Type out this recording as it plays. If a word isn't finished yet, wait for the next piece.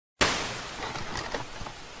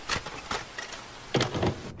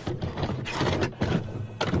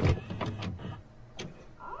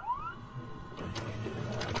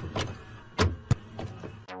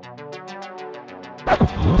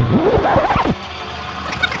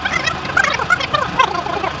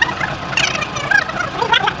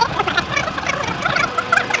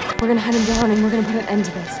hunt him down and we're gonna put an end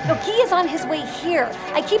to this. No, he is on his way here.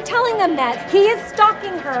 I keep telling them that. He is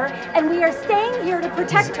stalking her, and we are staying here to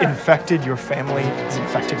protect her. He's infected your family. He's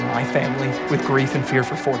infected my family with grief and fear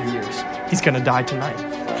for 40 years. He's gonna die tonight.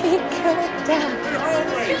 He killed Dad.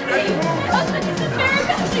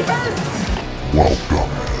 Welcome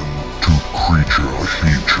to Creature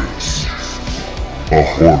Features, a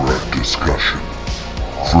horror discussion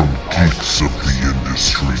from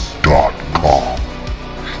geeksoftheindustry.com.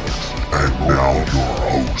 And now your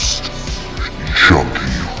host,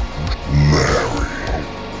 Chunky Larry.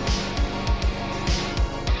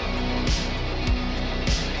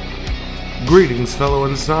 Greetings, fellow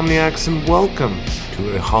insomniacs, and welcome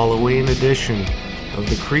to a Halloween edition of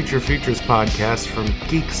the Creature Features podcast from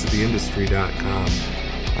geeksoftheindustry.com.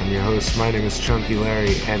 I'm your host, my name is Chunky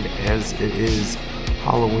Larry, and as it is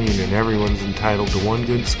Halloween and everyone's entitled to one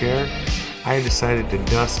good scare, I decided to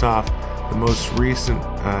dust off the most recent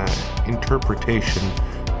interpretation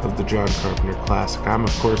of the John Carpenter classic. I'm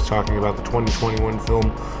of course talking about the 2021 film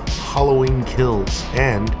Halloween Kills,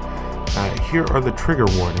 and here are the trigger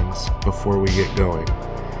warnings before we get going.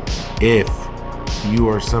 If you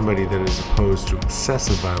are somebody that is opposed to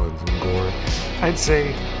excessive violence and gore, I'd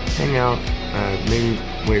say hang out, maybe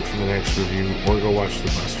wait for the next review, or go watch the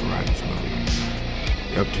Busta Rhymes movie.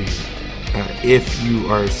 Up to you. If you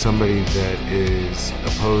are somebody that is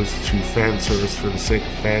opposed to fan service for the sake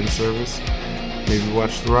of fan service, maybe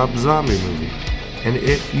watch the Rob Zombie movie. And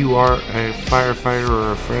if you are a firefighter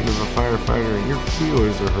or a friend of a firefighter and your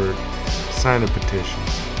feelers are hurt, sign a petition.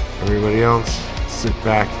 Everybody else, sit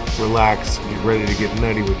back, relax, and get ready to get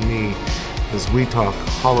nutty with me as we talk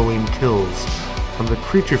Halloween Kills on the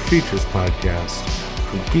Creature Features podcast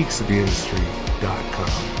from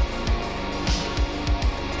geeksoftheindustry.com.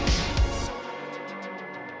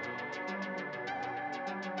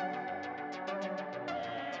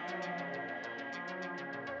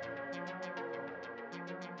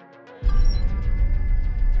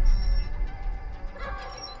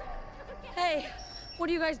 Hey, what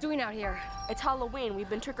are you guys doing out here? It's Halloween. We've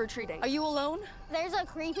been trick-or-treating. Are you alone? There's a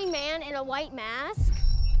creepy man in a white mask,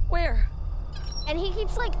 Where? and he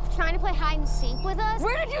keeps, trying to play hide and seek with us.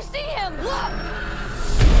 Where did you see him? Look!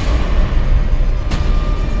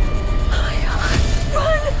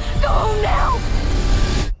 Run! Go home now!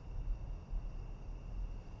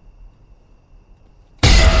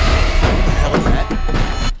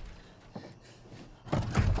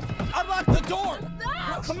 Unlock the door!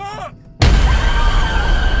 No! Come on!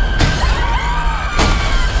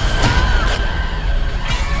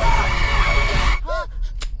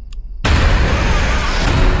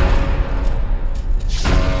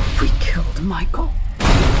 We killed Michael.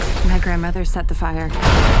 My grandmother set the fire.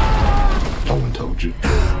 No one told you.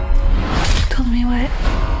 Told me what?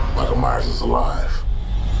 Michael Myers is alive.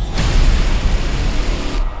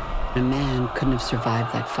 A man couldn't have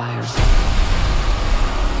survived that fire.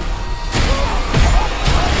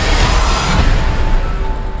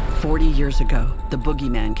 "40 years ago, the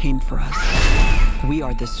boogeyman came for us. We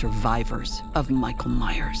are the survivors of Michael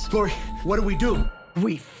Myers. Lori, what do we do?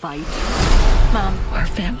 We fight. Mom, Our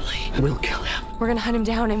family will kill him. we're gonna hunt him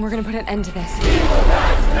down and we're gonna put an end to this.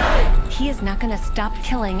 He is not gonna stop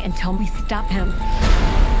killing until we stop him.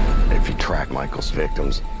 If you track Michael's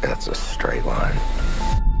victims, that's a straight line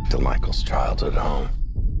to Michael's childhood home.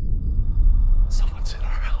 Someone's in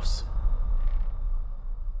our house.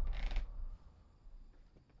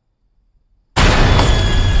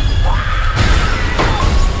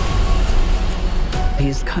 He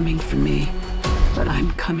is coming for me, but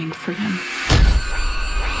I'm coming for him.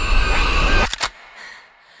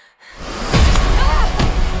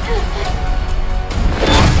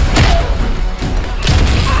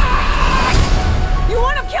 You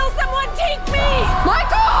wanna kill someone? Take me!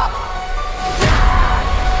 Michael!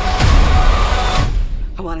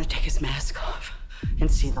 I want to take his mask off and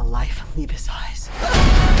see the life leave his eyes.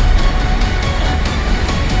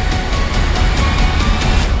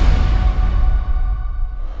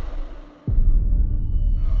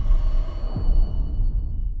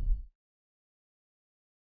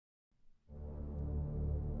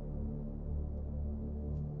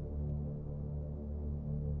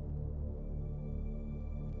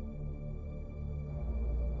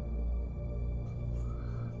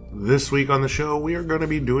 This week on the show, we are going to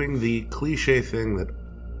be doing the cliche thing that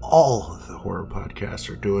all of the horror podcasts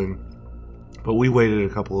are doing, but we waited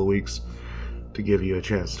a couple of weeks to give you a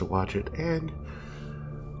chance to watch it, and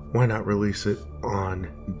why not release it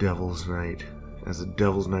on Devil's Night as a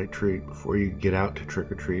Devil's Night treat before you get out to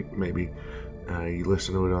trick-or-treat. Maybe you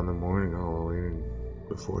listen to it on the morning Halloween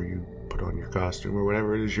before you put on your costume or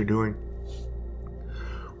whatever it is you're doing.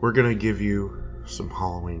 we're going to give you some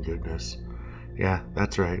Halloween goodness. Yeah,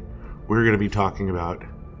 that's right. We're going to be talking about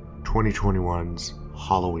 2021's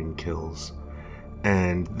Halloween Kills.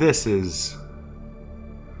 And this is,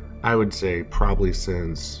 I would say, probably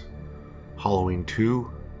since Halloween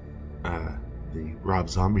 2, the Rob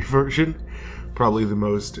Zombie version, probably the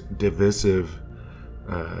most divisive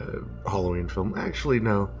Halloween film. Actually,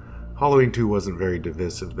 no. Halloween 2 wasn't very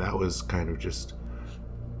divisive. That was kind of just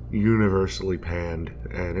universally panned,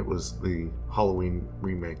 and it was the Halloween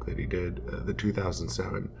remake that he did, the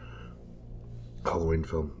 2007 Halloween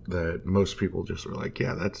film, that most people just were like,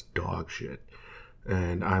 yeah, that's dog shit.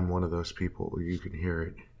 And I'm one of those people. You can hear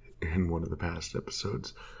it in one of the past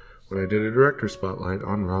episodes when I did a director spotlight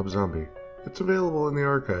on Rob Zombie. It's available in the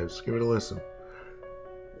archives. Give it a listen.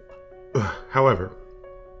 However,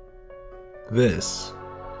 this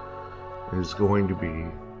is going to be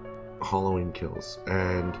Halloween Kills,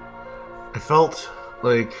 and I felt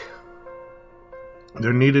like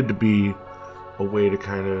there needed to be a way to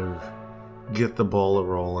kind of get the ball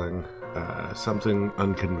rolling, something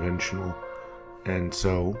unconventional. And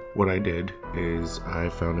so what I did is I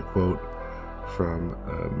found a quote from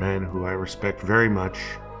a man who I respect very much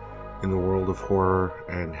in the world of horror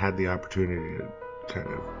and had the opportunity to kind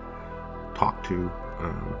of talk to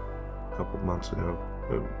a couple months ago,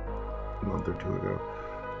 a month or two ago,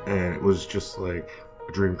 and it was just like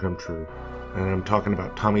a dream come true. And I'm talking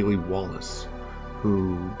about Tommy Lee Wallace,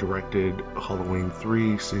 who directed Halloween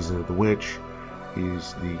 3, Season of the Witch.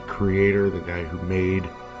 He's the creator, the guy who made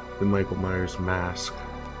the Michael Myers mask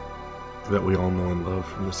that we all know and love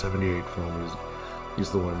from the 78 film.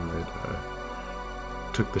 He's the one that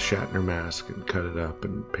took the Shatner mask and cut it up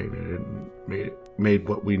and painted it and made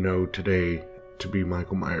what we know today to be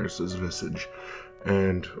Michael Myers' visage,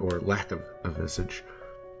 and or lack of a visage.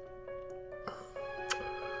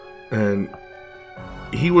 And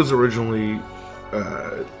he was originally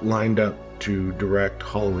lined up to direct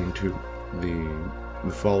Halloween 2,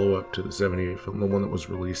 the follow-up to the 78 film, the one that was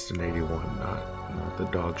released in 81, not the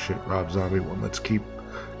dog shit Rob Zombie one. Let's keep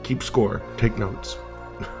score, take notes.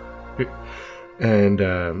 And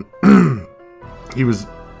he was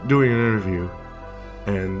doing an interview,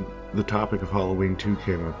 and the topic of Halloween 2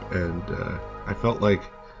 came up, and I felt like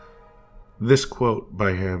this quote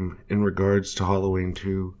by him in regards to Halloween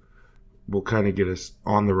 2 will kind of get us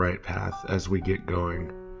on the right path as we get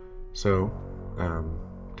going. So,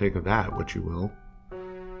 take of that what you will.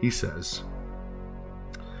 He says,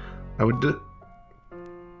 I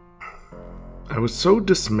was so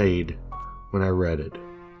dismayed when I read it.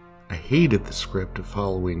 I hated the script of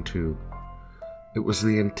Halloween 2. It was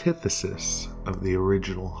the antithesis of the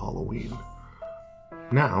original Halloween.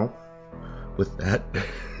 Now, with that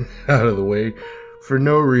out of the way, for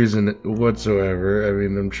no reason whatsoever, I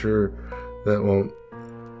mean, I'm sure that won't...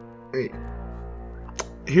 Hey,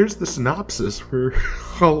 here's the synopsis for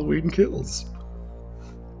Halloween Kills.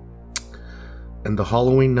 And the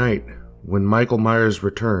Halloween night, when Michael Myers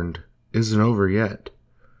returned, isn't over yet.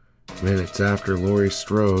 Minutes after Laurie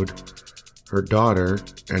Strode, her daughter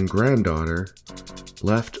and granddaughter,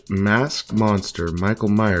 left masked monster Michael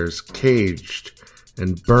Myers caged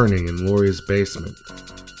and burning in Laurie's basement,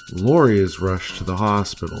 Laurie is rushed to the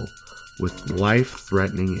hospital with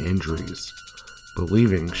life-threatening injuries,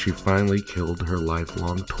 believing she finally killed her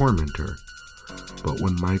lifelong tormentor. But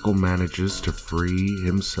when Michael manages to free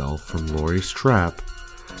himself from Laurie's trap,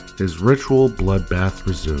 his ritual bloodbath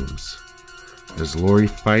resumes. As Laurie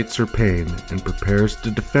fights her pain and prepares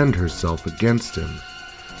to defend herself against him,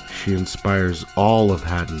 she inspires all of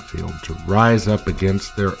Haddonfield to rise up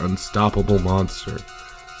against their unstoppable monster.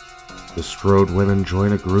 The Strode women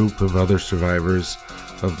join a group of other survivors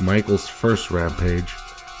of Michael's first rampage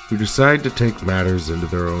who decide to take matters into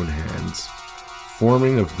their own hands,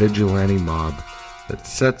 forming a vigilante mob that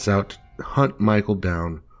sets out to hunt Michael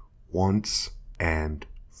down once and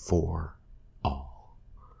for all.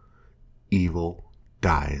 Evil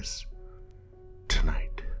dies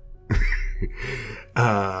tonight.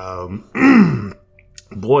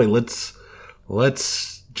 Boy,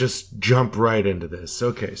 let's just jump right into this.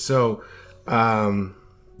 Okay, so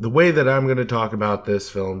the way that I'm going to talk about this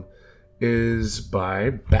film is by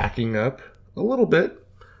backing up a little bit,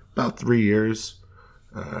 about 3 years.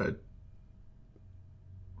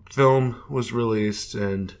 Film was released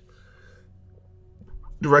and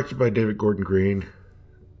directed by David Gordon Green,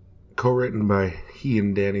 co-written by he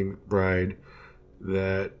and Danny McBride,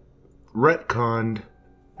 that retconned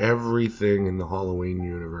everything in the Halloween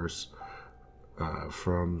universe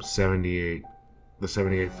from the 78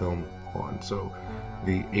 film on. So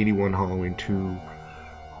the 81 Halloween 2,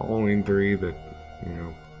 Halloween 3 that,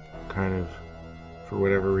 kind of for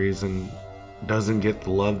whatever reason, doesn't get the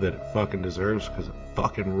love that it fucking deserves because it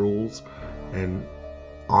fucking rules. And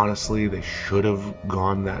honestly, they should have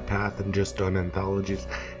gone that path and just done anthologies.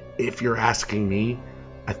 If you're asking me,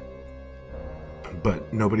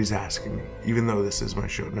 but nobody's asking me. Even though this is my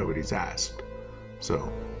show, nobody's asked. So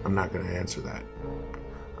I'm not going to answer that.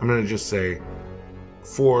 I'm going to just say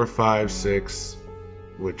 4, 5, 6,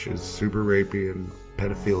 which is super rapey and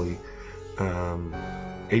pedophilia.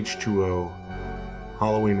 H2O,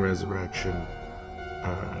 Halloween Resurrection,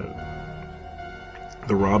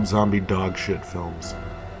 the Rob Zombie dog shit films.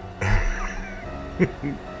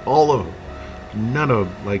 All of them. None of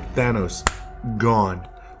them, like Thanos, gone.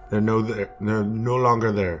 They're no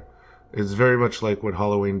longer there. It's very much like what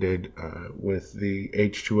Halloween did with the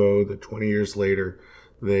H2O. The 20 years later,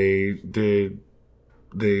 they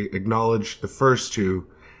acknowledged the first two,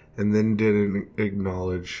 and then didn't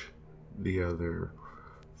acknowledge the other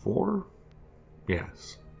 4.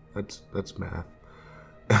 Yes, that's math.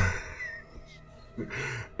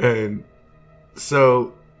 And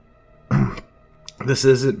so this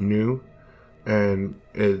isn't new, and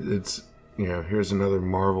it's, you know, here's another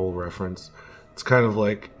Marvel reference. It's kind of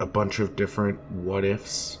like a bunch of different what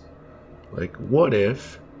ifs. Like, what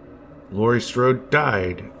if Laurie Strode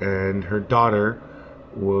died and her daughter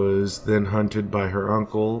was then hunted by her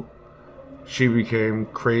uncle? She became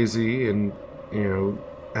crazy and, you know,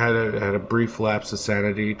 had a brief lapse of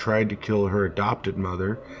sanity, tried to kill her adopted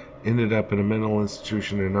mother, ended up in a mental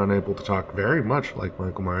institution and unable to talk, very much like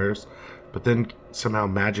Michael Myers, but then somehow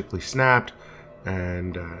magically snapped,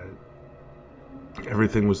 and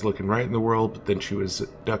everything was looking right in the world. But then she was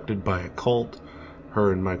abducted by a cult,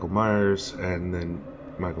 her and Michael Myers, and then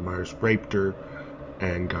Michael Myers raped her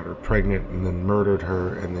and got her pregnant and then murdered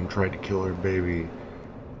her and then tried to kill her baby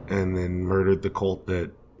and then murdered the cult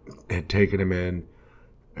that had taken him in.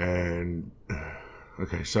 And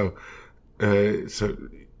okay, so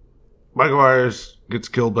Michael Myers gets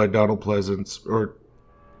killed by Donald Pleasance, or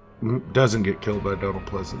doesn't get killed by Donald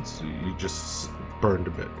Pleasance. He just burned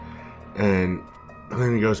a bit. And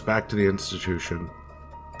then he goes back to the institution.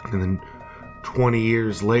 And then 20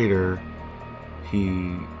 years later,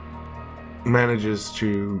 he manages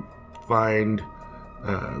to find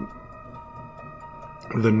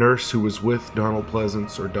the nurse who was with Donald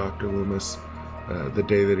Pleasance, or Dr. Loomis, the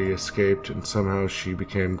day that he escaped, and somehow she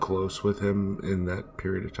became close with him in that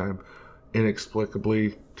period of time,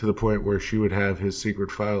 inexplicably, to the point where she would have his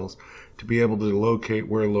secret files to be able to locate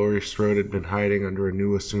where Laurie Strode had been hiding under a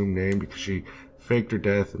new assumed name, because she faked her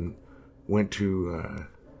death and went to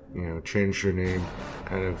changed her name,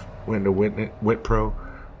 kind of went to Witpro,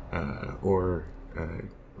 or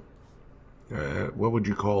what would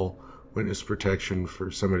you call witness protection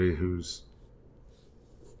for somebody whose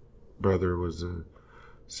brother was a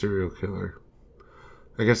serial killer?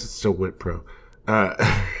 I guess it's still Witpro.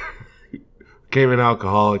 Became an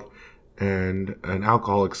alcoholic, and an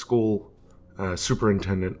alcoholic school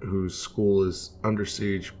superintendent whose school is under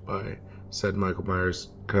siege by said Michael Myers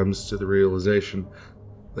comes to the realization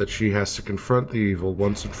that she has to confront the evil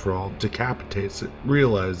once and for all, decapitates it,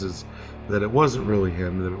 realizes that it wasn't really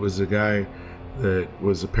him, that it was a guy that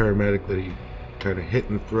was a paramedic that he kind of hit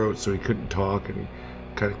in the throat so he couldn't talk, and he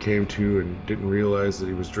kind of came to and didn't realize that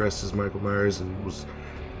he was dressed as Michael Myers and was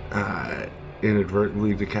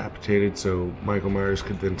inadvertently decapitated, so Michael Myers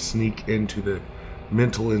could then sneak into the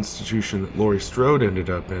mental institution that Laurie Strode ended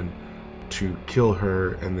up in to kill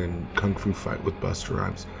her and then kung fu fight with Busta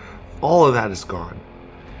Rhymes. All of that is gone.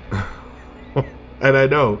 And I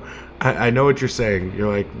know what you're saying.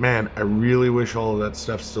 You're like, man, I really wish all of that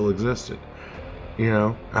stuff still existed. You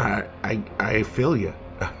know, I feel you.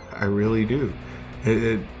 I really do.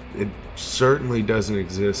 It certainly doesn't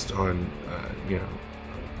exist on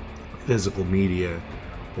physical media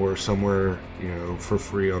or somewhere, for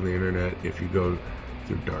free on the internet if you go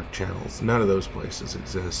through dark channels. None of those places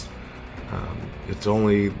exist. It's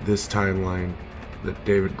only this timeline that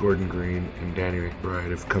David Gordon Green and Danny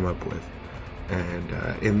McBride have come up with.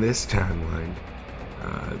 And in this timeline,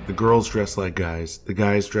 the girls dress like guys, the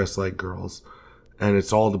guys dress like girls, and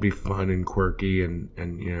it's all to be fun and quirky and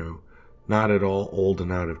not at all old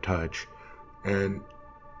and out of touch. And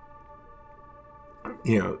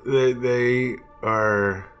they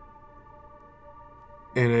are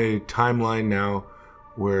in a timeline now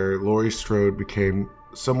where Laurie Strode became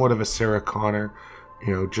somewhat of a Sarah Connor,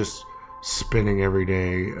 just spinning every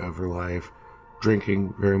day of her life,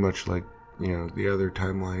 drinking very much like the other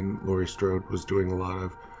timeline Laurie Strode was doing a lot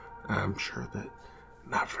of. I'm sure that,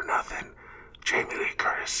 not for nothing, Jamie Lee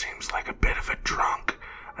Curtis seems like a bit of a drunk,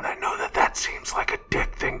 and I know that seems like a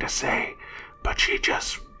dick thing to say, but she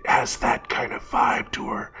just has that kind of vibe vibe to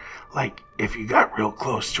her. Like, if you got real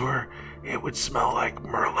close to her, it would smell like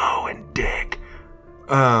Merlot and dick.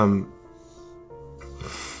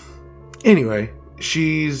 Anyway,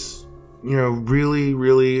 she's, really,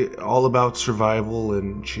 really all about survival,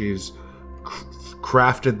 and she's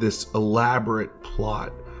crafted this elaborate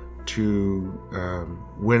plot to,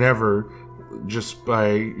 whenever, just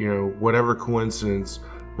by, whatever coincidence,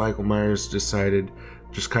 Michael Myers decided,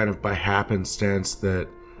 just kind of by happenstance, that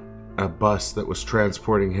a bus that was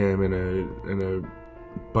transporting him and a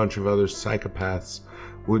bunch of other psychopaths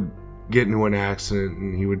would get into an accident,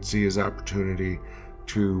 and he would see his opportunity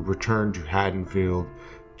to return to Haddonfield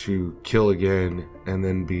to kill again, and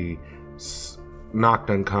then be knocked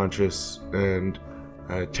unconscious and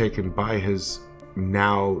taken by his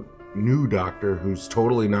now new doctor, who's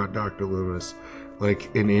totally not Dr. Loomis,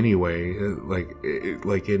 like in any way,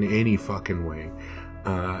 like in any fucking way,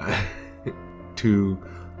 to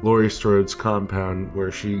Laurie Strode's compound,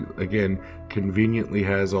 where she again conveniently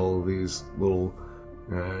has all of these little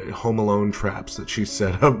Home Alone traps that she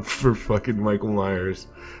set up for fucking Michael Myers,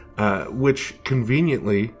 which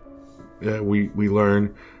conveniently we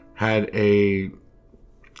learn had a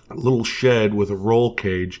little shed with a roll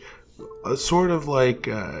cage, sort of like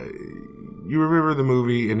you remember the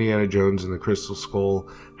movie Indiana Jones and the Crystal Skull,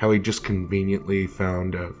 how he just conveniently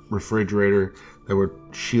found a refrigerator that would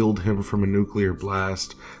shield him from a nuclear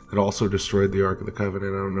blast that also destroyed the Ark of the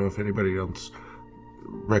Covenant. I don't know if anybody else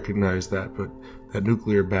recognized that, but that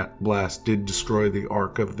nuclear blast did destroy the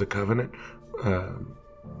Ark of the Covenant.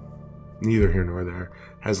 Neither here nor there.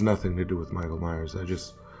 Has nothing to do with Michael Myers.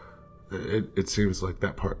 It seems like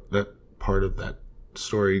that part of that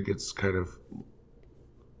story gets kind of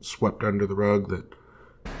swept under the rug, that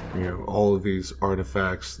all of these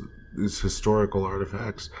artifacts, these historical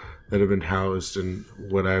artifacts that have been housed in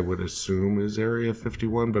what I would assume is Area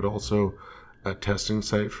 51, but also a testing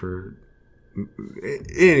site for...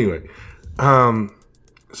 Anyway,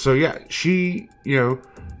 so yeah, she,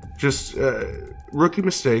 just rookie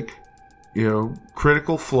mistake,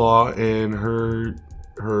 critical flaw in her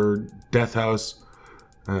death house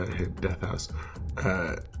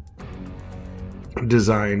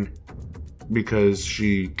design, because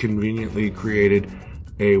she conveniently created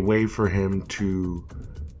a way for him to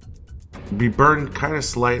be burned kind of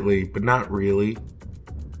slightly, but not really.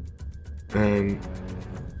 And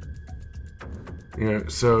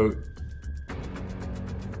so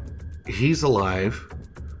he's alive,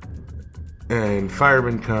 and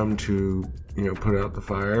firemen come to put out the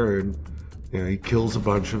fire, and he kills a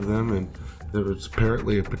bunch of them, and there was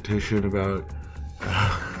apparently a petition about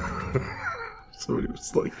somebody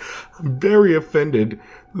was like, I'm very offended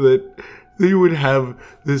that they would have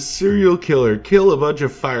this serial killer kill a bunch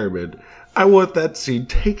of firemen. I want that scene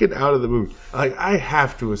taken out of the movie. Like, I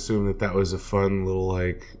have to assume that was a fun little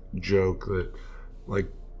joke that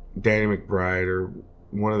Danny McBride or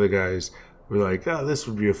one of the guys were like, oh, this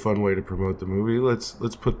would be a fun way to promote the movie.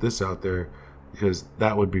 Let's put this out there because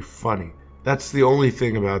that would be funny. That's the only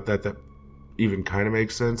thing about that even kind of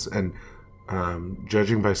makes sense. And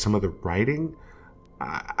judging by some of the writing,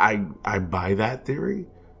 I buy that theory.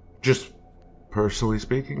 Just personally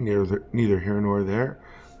speaking, neither here nor there.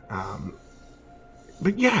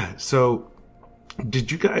 But yeah, so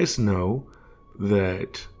did you guys know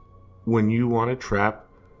that when you want to trap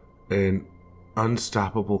an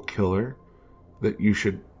unstoppable killer, that you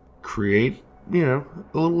should create, a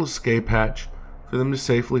little escape hatch for them to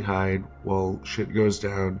safely hide while shit goes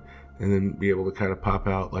down, and then be able to kind of pop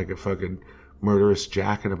out like a fucking murderous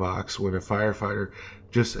jack-in-a-box when a firefighter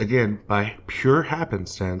just, again, by pure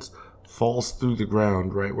happenstance, falls through the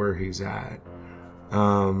ground right where he's at.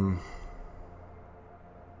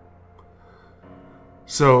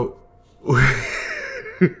 So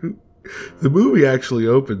the movie actually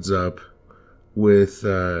opens up with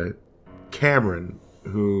Cameron,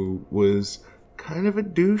 who was kind of a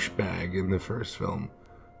douchebag in the first film,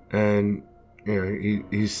 and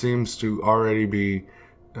he seems to already be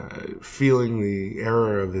feeling the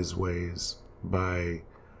error of his ways by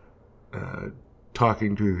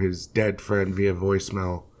talking to his dead friend via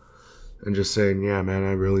voicemail and just saying, yeah, man,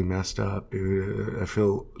 I really messed up, dude. I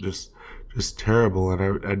feel just terrible,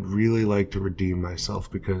 and I'd really like to redeem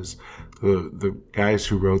myself, because the guys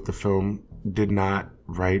who wrote the film did not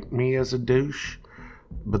write me as a douche,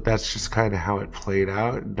 but that's just kind of how it played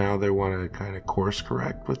out. Now they want to kind of course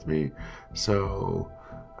correct with me. So,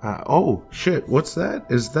 oh shit, what's that?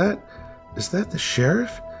 Is that the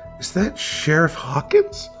sheriff? Is that Sheriff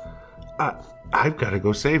Hawkins? I've got to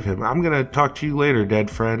go save him. I'm gonna talk to you later, dead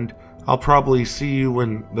friend. I'll probably see you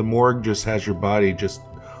when the morgue just has your body just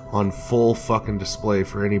on full fucking display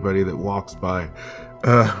for anybody that walks by.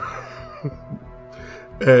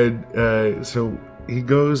 So he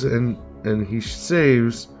goes and he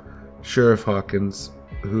saves Sheriff Hawkins,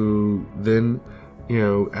 who then,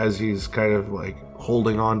 as he's kind of like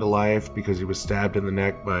holding on to life because he was stabbed in the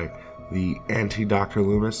neck by the anti-Dr.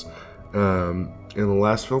 Loomis in the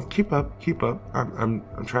last film. Keep up.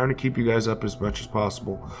 I'm trying to keep you guys up as much as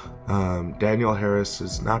possible. Danielle Harris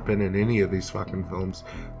has not been in any of these fucking films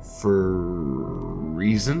for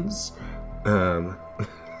reasons.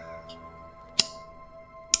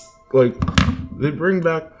 Like, they bring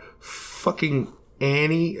back fucking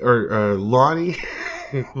Annie or Lonnie.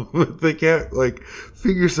 They can't, like,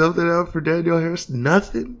 figure something out for Danielle Harris.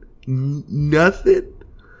 Nothing. Not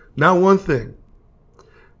one thing.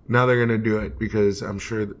 Now they're going to do it because I'm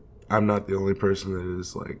sure that I'm not the only person that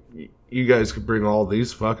is like, you guys could bring all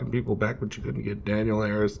these fucking people back, but you couldn't get Danielle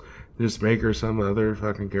Harris. Just make her some other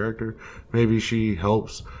fucking character. Maybe she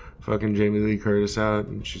helps fucking Jamie Lee Curtis out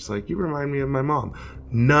and she's like, you remind me of my mom.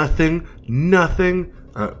 Nothing.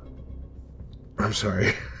 I'm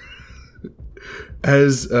sorry.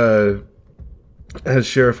 As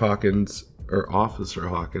Sheriff Hawkins, or Officer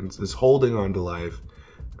Hawkins, is holding on to life,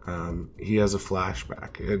 he has a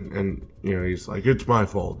flashback, and he's like, it's my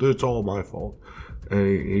fault, it's all my fault.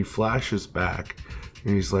 And he flashes back,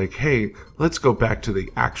 and he's like, hey, let's go back to the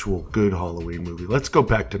actual good Halloween movie. Let's go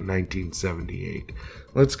back to 1978.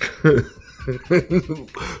 Let's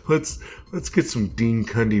get some Dean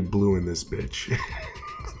Cundy blue in this bitch.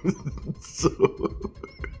 So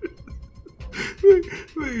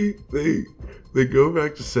they go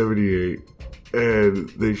back to 78, and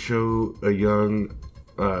they show a young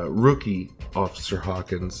rookie Officer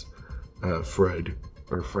Hawkins, Fred,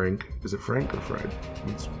 or Frank. Is it Frank or Fred?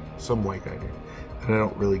 It's some white guy name. And I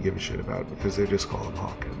don't really give a shit about it because they just call him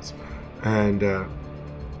Hawkins. And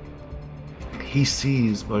he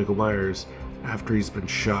sees Michael Myers after he's been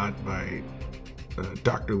shot by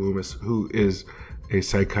Dr. Loomis, who is a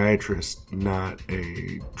psychiatrist, not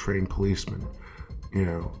a trained policeman.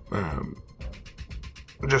 I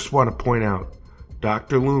just want to point out,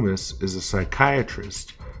 Dr. Loomis is a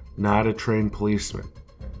psychiatrist, not a trained policeman,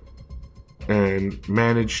 and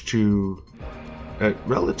managed to, at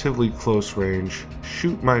relatively close range,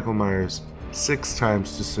 shoot Michael Myers 6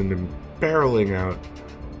 times to send him barreling out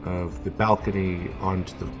of the balcony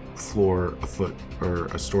onto the floor a foot or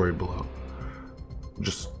a story below.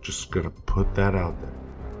 Just gonna put that out there.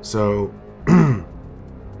 So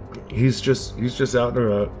he's just out and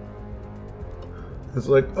about. It's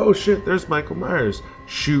like, oh shit, there's Michael Myers.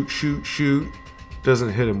 Shoot.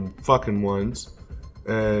 Doesn't hit him fucking once.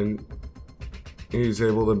 And he's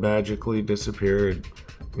able to magically disappear. And,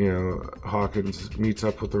 Hawkins meets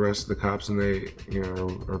up with the rest of the cops and they,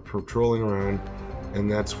 are patrolling around. And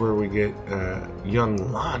that's where we get young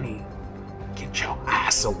Lonnie. Get your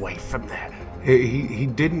ass away from there. He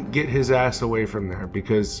didn't get his ass away from there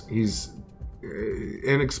because he's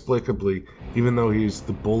inexplicably, even though he's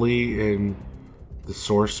the bully in the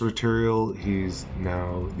source material, he's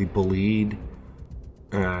now the bullied.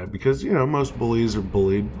 Because, most bullies are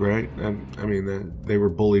bullied, right? I mean, they were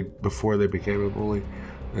bullied before they became a bully,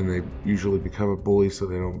 and they usually become a bully so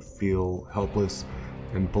they don't feel helpless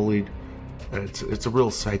and bullied. It's a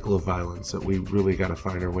real cycle of violence that we really got to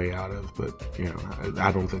find our way out of. But,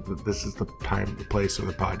 I don't think that this is the time, the place, or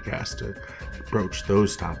the podcast to broach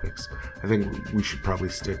those topics. I think we should probably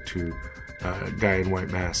stick to guy in white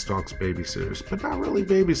mask stalks babysitters, but not really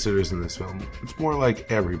babysitters in this film. It's more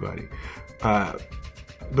like everybody.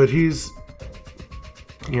 But he's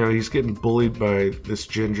getting bullied by this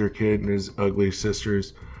ginger kid and his ugly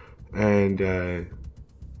sisters, and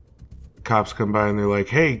cops come by and they're like,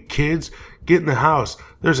 hey, kids, get in the house.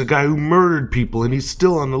 There's a guy who murdered people and he's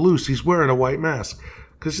still on the loose. He's wearing a white mask.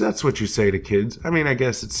 Because that's what you say to kids. I mean, I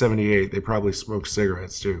guess it's 78. They probably smoke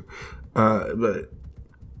cigarettes too. But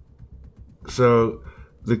so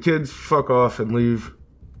the kids fuck off and leave,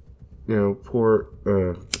 poor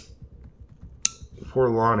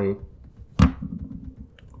Lonnie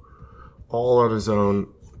all on his own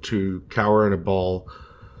to cower in a ball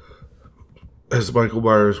as Michael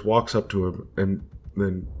Myers walks up to him and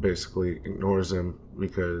then basically ignores him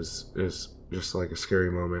because it's just like a scary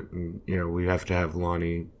moment, and we have to have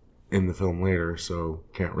Lonnie in the film later, so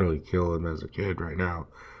can't really kill him as a kid right now,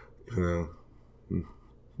 even though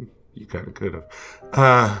you kind of could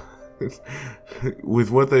have. With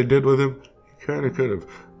what they did with him, you kind of could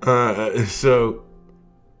have. So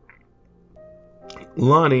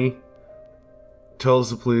Lonnie tells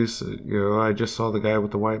the police, I just saw the guy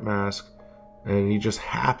with the white mask, and he just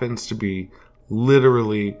happens to be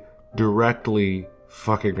literally directly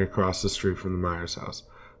fucking across the street from the Myers house.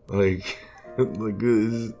 Like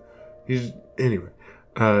he's anyway.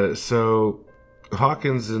 So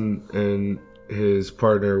Hawkins and his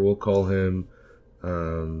partner, we'll call him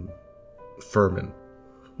Furman.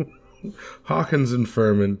 Hawkins and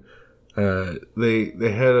Furman, they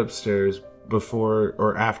head upstairs before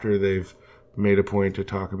or after they've made a point to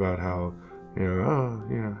talk about how,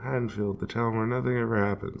 Haddonfield, the town where nothing ever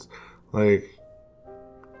happens. Like,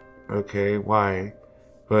 okay, why?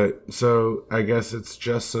 But so I guess it's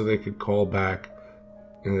just so they could call back.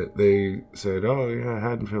 They said, oh yeah,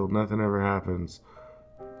 Haddonfield, nothing ever happens.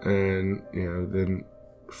 And, then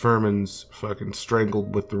Furman's fucking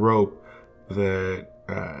strangled with the rope that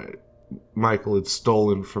Michael had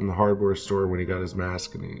stolen from the hardware store when he got his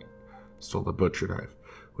mask, and he stole the butcher knife,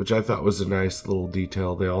 which I thought was a nice little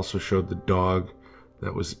detail. They also showed the dog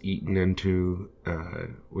that was eaten into,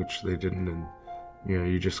 which they didn't, and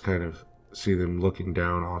you just kind of see them looking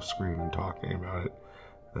down off screen and talking about it.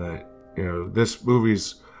 This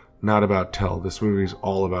movie's not about tell. This movie's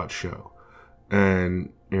all about show.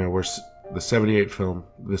 And, we're the 78 film,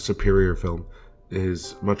 the superior film,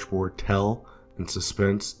 is much more tell and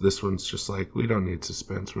suspense. This one's just like, we don't need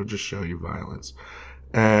suspense. We'll just show you violence.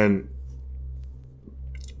 And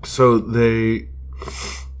so they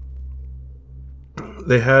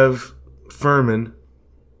have Furman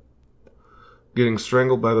getting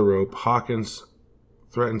strangled by the rope. Hawkins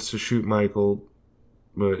threatens to shoot Michael,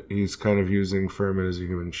 but he's kind of using Furman as a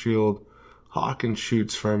human shield. Hawkins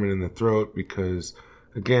shoots Furman in the throat because,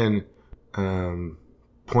 again,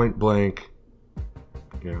 point blank,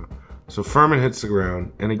 So Furman hits the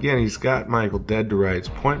ground, and again, he's got Michael dead to rights,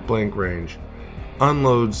 point blank range,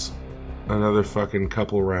 unloads another fucking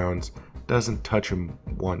couple rounds, doesn't touch him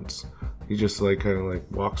once. He just kind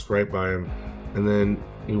of walks right by him, and then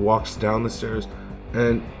he walks down the stairs,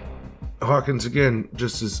 and Hawkins again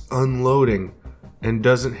just is unloading and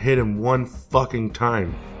doesn't hit him one fucking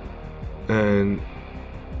time. And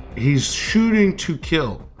he's shooting to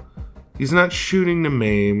kill. He's not shooting to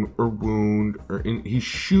maim or wound, he's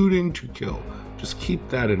shooting to kill. Just keep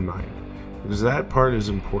that in mind, because that part is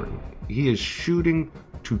important. He is shooting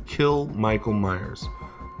to kill Michael Myers,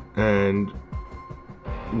 and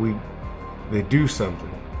they do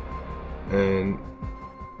something, and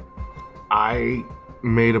I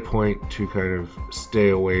made a point to kind of stay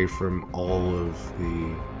away from all of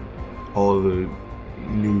the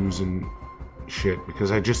news and shit,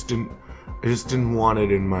 because I just didn't want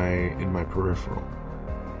it in my peripheral.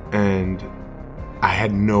 And I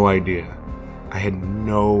had no idea. I had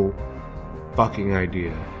no fucking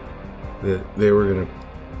idea that they were gonna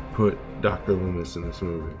put Dr. Loomis in this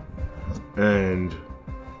movie. And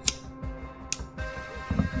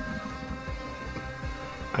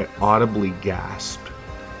I audibly gasped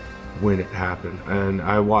when it happened. And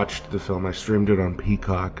I watched the film. I streamed it on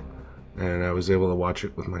Peacock, and I was able to watch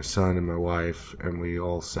it with my son and my wife, and we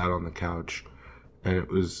all sat on the couch, and it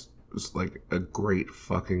was like a great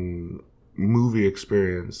fucking movie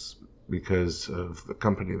experience because of the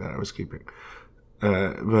company that I was keeping.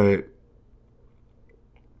 But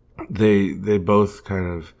they both kind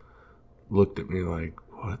of looked at me like,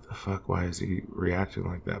 what the fuck? Why is he reacting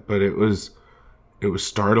like that? But it was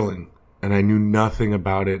startling, and I knew nothing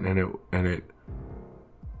about it, and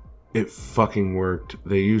it fucking worked.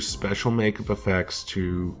 They used special makeup effects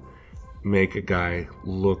to make a guy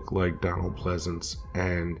look like Donald Pleasance,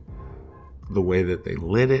 and the way that they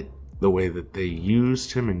lit it, the way that they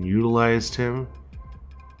used him and utilized him,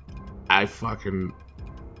 I could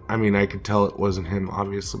tell it wasn't him,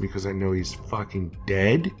 obviously, because I know he's fucking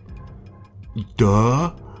dead.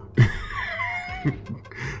 Duh.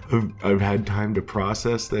 I've had time to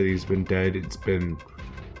process that he's been dead. It's been,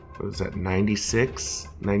 what was that, 96?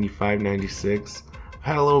 95, 96? I've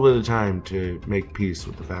had a little bit of time to make peace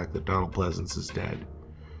with the fact that Donald Pleasance is dead.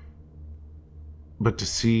 But to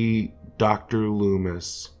see Dr.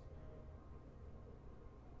 Loomis,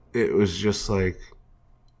 it was just like,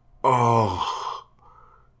 oh.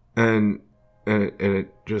 And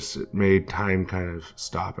it made time kind of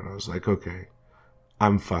stop, and I was like, okay,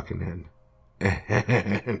 I'm fucking in.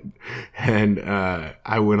 And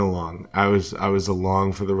I went along. I was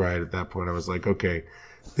along for the ride at that point. I was like, okay,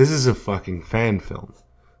 this is a fucking fan film.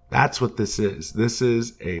 That's what this is. This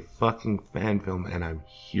is a fucking fan film, and I'm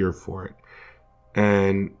here for it.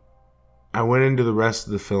 And I went into the rest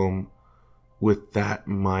of the film with that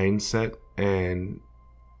mindset, and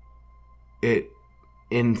it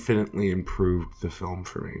infinitely improved the film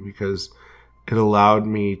for me, because it allowed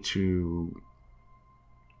me to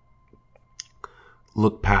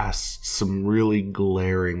look past some really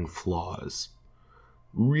glaring flaws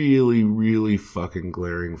really, really fucking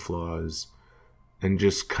glaring flaws and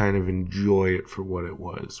just kind of enjoy it for what it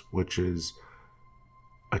was, which is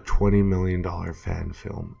a $20 million fan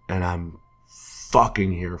film. And I'm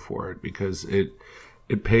fucking here for it because it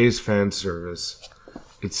pays fan service.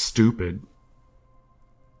 It's stupid.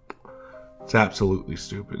 It's absolutely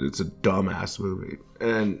stupid. It's a dumbass movie.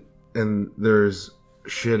 And there's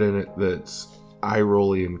shit in it that's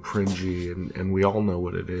eye-rolly and cringy, and we all know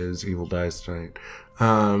what it is. Evil Dies Tonight.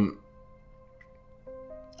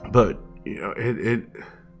 But, you know,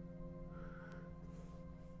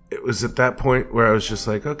 it was at that point where I was just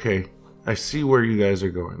like, okay, I see where you guys are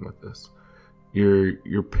going with this.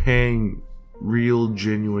 You're paying real,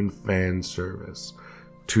 genuine fan service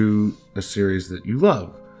to a series that you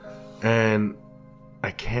love. And I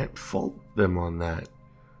can't fault them on that.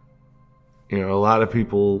 You know, a lot of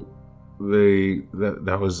people,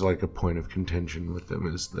 that was like a point of contention with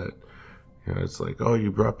them, is that, you know, it's like, oh,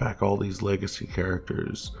 you brought back all these legacy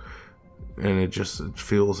characters, and it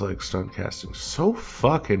feels like stunt casting. So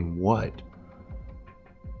fucking what?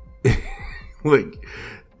 Like,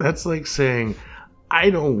 that's like saying, I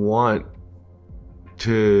don't want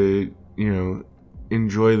to, you know,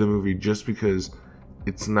 enjoy the movie just because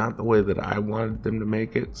it's not the way that I wanted them to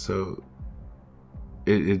make it, so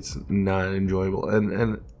it's not enjoyable.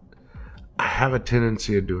 And I have a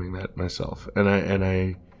tendency of doing that myself, and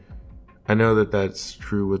I know that that's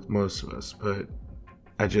true with most of us, but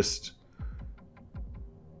I just,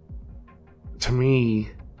 to me,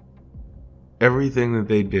 everything that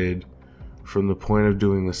they did from the point of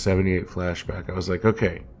doing the 78 flashback, I was like,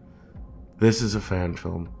 okay, this is a fan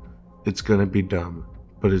film. It's gonna be dumb,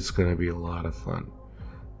 but it's gonna be a lot of fun.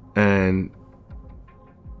 And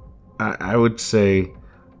I would say,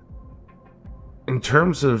 in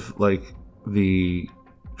terms of like the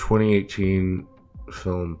 2018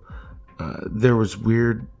 film, there was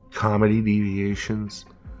weird comedy deviations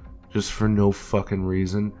just for no fucking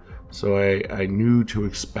reason. So I knew to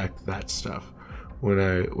expect that stuff when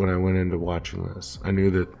I went into watching this. I knew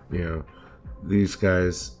that, you know, these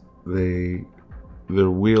guys, their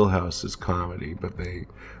wheelhouse is comedy, but they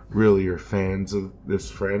really are fans of this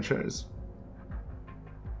franchise.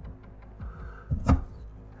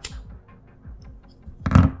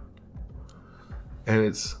 And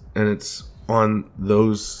it's on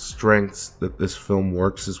those strengths that this film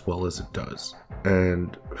works as well as it does.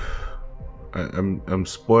 And I'm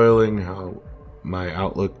spoiling how my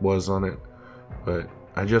outlook was on it, but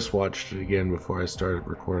I just watched it again before I started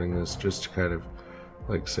recording this, just to kind of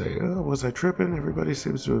like say, oh, was I tripping? Everybody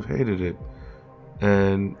seems to have hated it.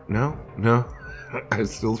 And no, I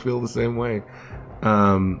still feel the same way.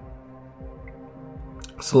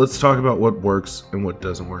 So let's talk about what works and what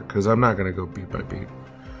doesn't work, because I'm not going to go beat by beat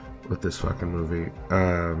with this fucking movie.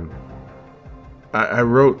 I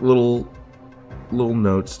wrote little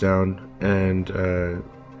notes down, and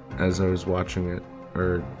as I was watching it,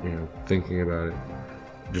 or, you know, thinking about it,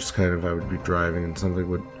 just kind of, I would be driving and something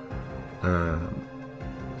would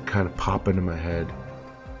kind of pop into my head,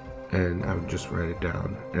 and I would just write it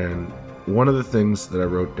down. And one of the things that I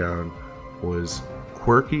wrote down was,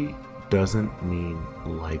 quirky doesn't mean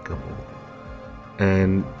likable.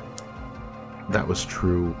 And that was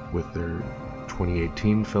true with their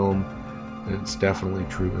 2018 film, and it's definitely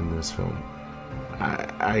true in this film.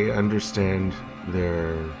 I understand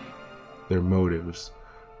their motives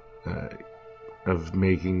of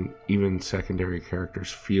making even secondary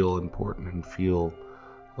characters feel important and feel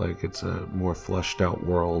like it's a more fleshed out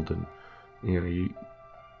world, and, you know,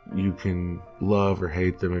 you can love or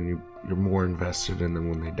hate them, and you're more invested in them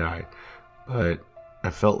when they die. But I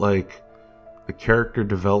felt like the character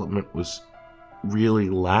development was really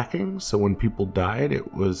lacking, so when people died,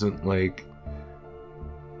 it wasn't like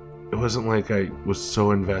I was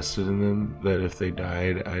so invested in them that if they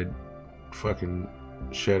died, I'd fucking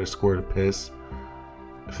shed a squirt of piss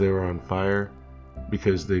if they were on fire,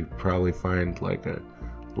 because they'd probably find like a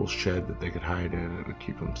little shed that they could hide in and it would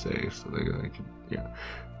keep them safe, so they could, yeah.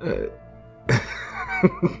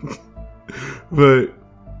 But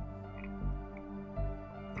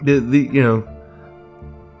the you know,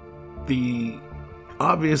 the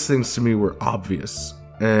obvious things to me were obvious,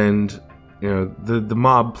 and, you know, the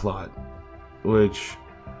mob plot, which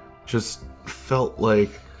just felt like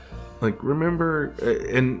remember,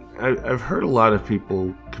 and I've heard a lot of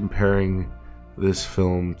people comparing this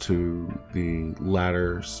film to the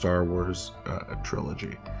latter Star Wars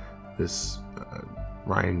trilogy. This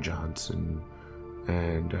Rian Johnson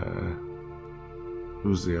and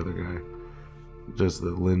who's the other guy? Does the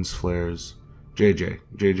lens flares? J.J.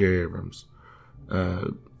 Abrams.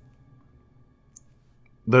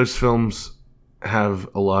 Those films have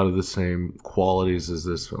a lot of the same qualities as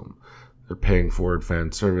this film. They're paying forward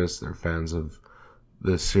fan service. They're fans of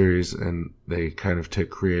the series, and they kind of take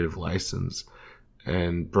creative license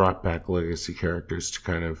and brought back legacy characters to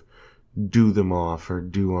kind of do them off or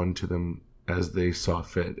do unto them as they saw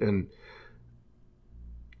fit. And,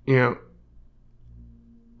 you know,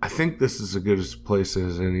 I think this is as good a place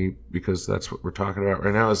as any, because that's what we're talking about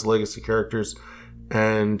right now, is legacy characters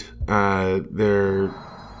and their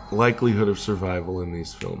likelihood of survival in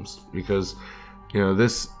these films. Because, you know,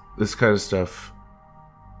 this kind of stuff,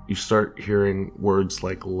 you start hearing words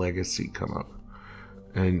like legacy come up.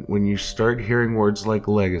 And when you start hearing words like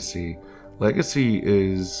legacy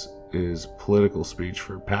is political speech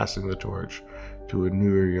for passing the torch to a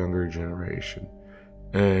newer, younger generation.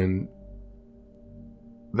 And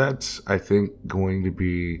that's, I think, going to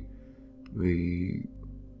be the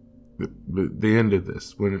end of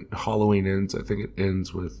this. When Halloween ends, I think it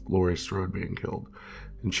ends with Laurie Strode being killed.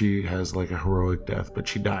 And she has like a heroic death, but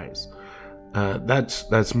she dies.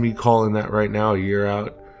 That's me calling that right now, a year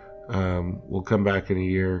out. We'll come back in a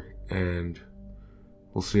year and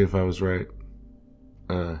we'll see if I was right.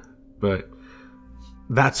 But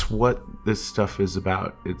that's what this stuff is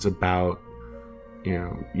about. It's about, you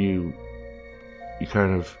know, you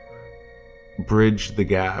kind of bridge the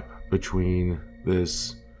gap between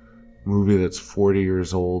this movie that's 40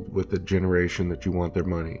 years old with a generation that you want their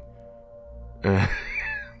money. I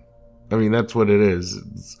mean, that's what it is.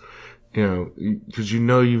 It's, you know, because you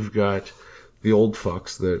know you've got the old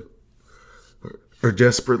fucks that are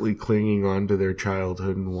desperately clinging on to their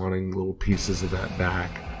childhood and wanting little pieces of that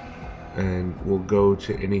back, and will go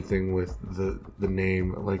to anything with the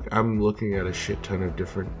name. Like, I'm looking at a shit ton of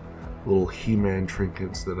different little He-Man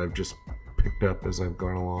trinkets that I've just picked up as I've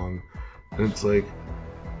gone along, and it's like,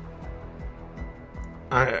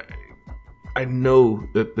 I know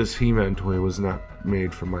that this He-Man toy was not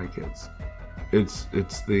made for my kids. It's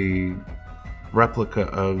the replica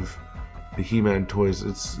of the He-Man toys.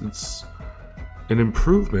 It's an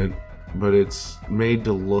improvement, but it's made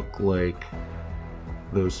to look like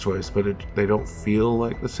those toys, but they don't feel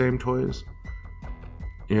like the same toys.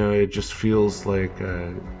 You know, it just feels like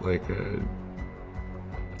a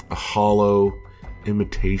hollow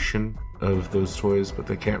imitation of those toys, but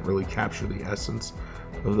they can't really capture the essence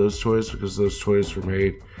of those toys, because those toys were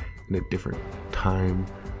made in a different time,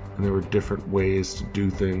 and there were different ways to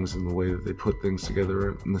do things, and the way that they put things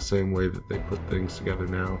together in the same way that they put things together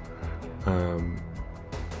now.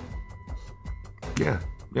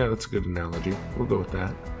 Yeah, that's a good analogy. We'll go with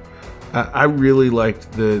that. I really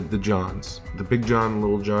liked the Johns, the Big John and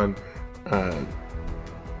Little John.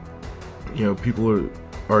 You know, people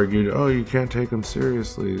argued, oh, you can't take them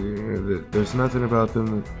seriously. You know, there's nothing about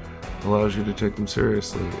them that allows you to take them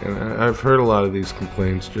seriously. And I've heard a lot of these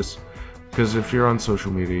complaints, just because if you're on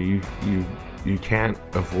social media, you can't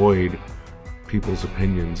avoid people's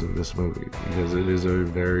opinions of this movie, because it is a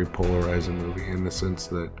very polarizing movie in the sense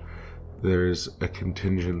that there's a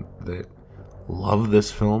contingent that love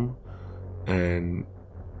this film and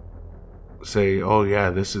say, oh yeah,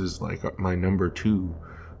 this is like my number 2,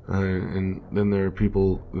 and then there are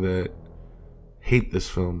people that hate this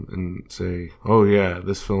film and say, oh yeah,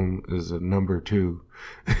 this film is a number 2.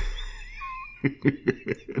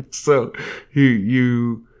 So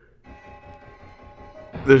you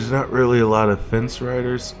there's not really a lot of fence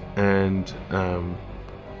riders, and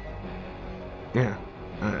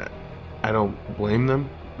I don't blame them,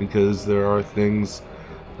 because there are things,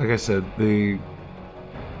 like I said,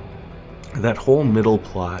 that whole middle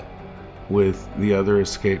plot with the other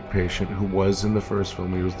escape patient who was in the first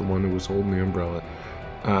film. He was the one who was holding the umbrella,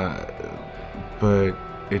 but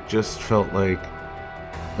it just felt like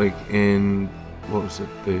in, what was it?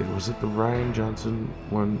 Was it the Rian Johnson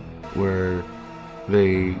one where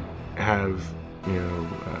they have, you know,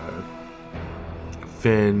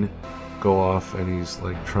 Finn go off and he's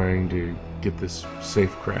like trying to get this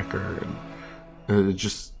safe cracker, and it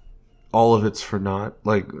just, all of it's for naught.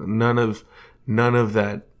 Like none of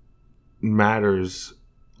that matters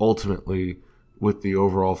ultimately with the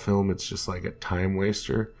overall film. It's just like a time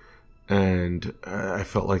waster, and I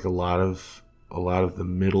felt like a lot of the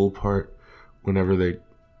middle part, whenever they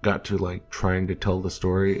got to like trying to tell the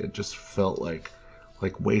story, it just felt like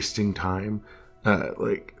wasting time.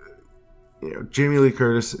 Like, you know, Jamie Lee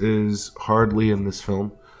Curtis is hardly in this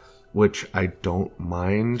film, which I don't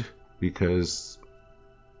mind, because,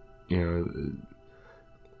 you know,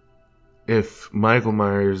 if Michael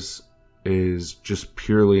Myers is just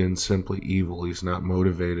purely and simply evil, he's not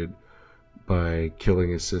motivated by killing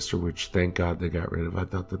his sister, which thank God they got rid of. I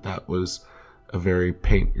thought that was a very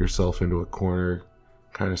paint yourself into a corner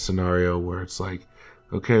kind of scenario where it's like,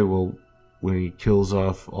 okay, well, when he kills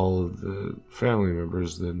off all of the family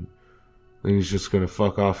members, then he's just going to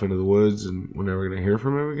fuck off into the woods and we're never going to hear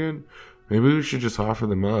from him again. Maybe we should just offer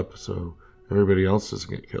them up so everybody else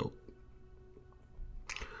doesn't get killed.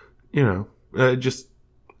 You know, I'm just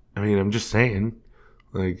saying,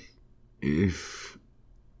 like, if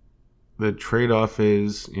the trade-off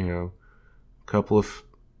is, you know, a couple of,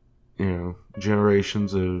 you know,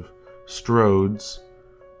 generations of Strodes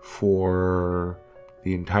for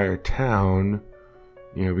the entire town,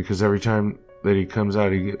 you know, because every time that he comes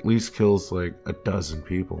out, he at least kills like a dozen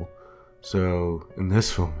people. So in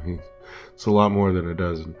this film, it's a lot more than a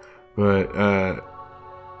dozen. But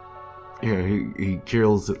he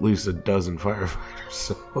kills at least a dozen firefighters.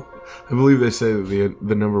 So I believe they say that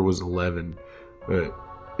the number was 11. But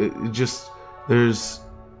it just there's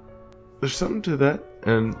something to that,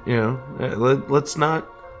 and you know, let's not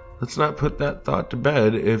put that thought to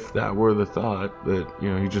bed. If that were the thought, that,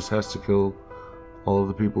 you know, he just has to kill all of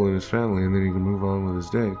the people in his family and then he can move on with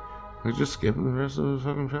his day. Like, just skip him the rest of his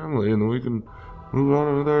fucking family and then we can move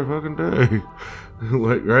on with our fucking day.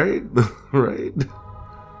 Like, right? Right?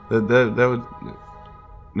 That would...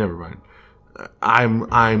 Never mind.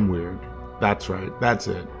 I'm weird. That's right. That's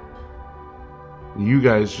it. You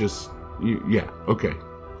guys just... yeah, okay.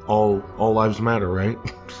 All lives matter, right?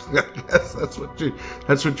 I guess that's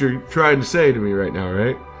what you're trying to say to me right now,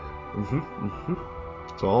 right?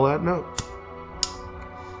 It's all adding up.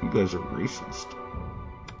 You guys are racist.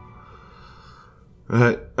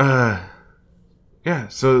 Yeah,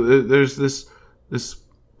 so there's this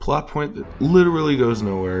plot point that literally goes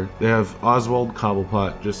nowhere. They have Oswald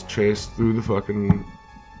Cobblepot just chased through the fucking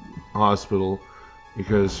hospital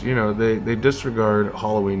because, you know, they disregard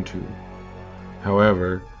Halloween 2.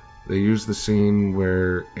 However, they use the scene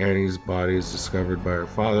where Annie's body is discovered by her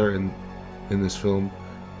father in this film.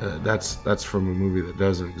 That's from a movie that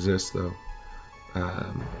doesn't exist, though.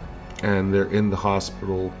 And they're in the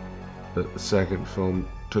hospital that the second film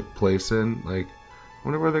took place in. Like, I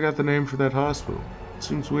wonder where they got the name for that hospital. It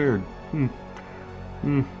seems weird.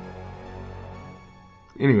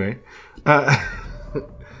 Anyway,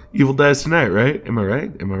 Evil Dies Tonight, right? Am I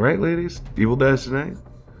right? Am I right, ladies? Evil Dies Tonight?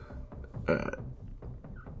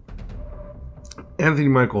 Anthony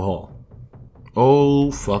Michael Hall.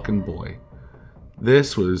 Oh, fucking boy.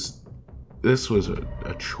 This was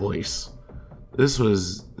a choice. This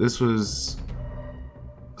was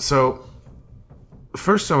so the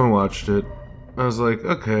first time I watched it, I was like,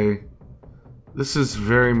 okay, this is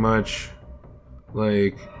very much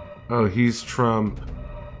like, oh, he's Trump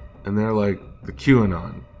and they're like the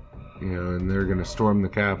QAnon, you know, and they're gonna storm the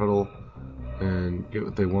Capitol and get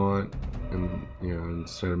what they want, and, you know,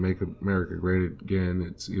 instead of Make America Great Again,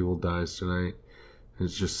 it's Evil Dies Tonight.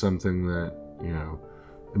 It's just something that, you know,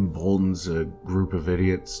 emboldens a group of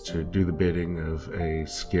idiots to do the bidding of a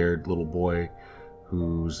scared little boy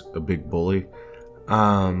who's a big bully.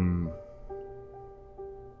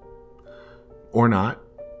 Or not.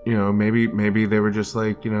 You know, maybe they were just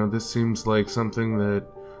like, you know, this seems like something that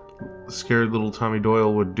scared little Tommy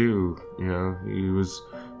Doyle would do. You know, he was,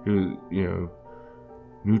 you know,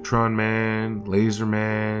 Neutron Man, Laser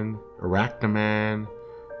Man, Arachnaman,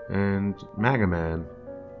 and MAGA Man.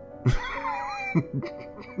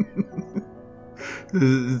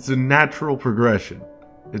 It's a natural progression.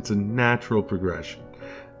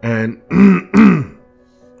 And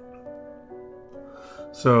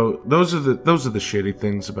so those are the shitty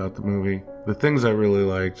things about the movie. The things I really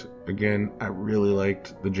liked, again, I really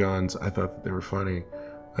liked the Johns. I thought that they were funny.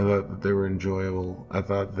 I thought that they were enjoyable. I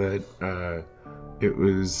thought that it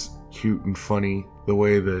was cute and funny the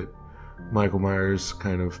way that Michael Myers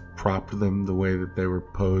kind of propped them, the way that they were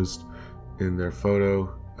posed in their photo.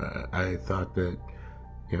 I thought that,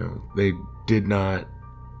 you know, they did not,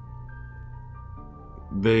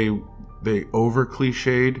 they over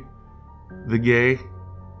cliched the gay,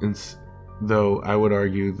 and though I would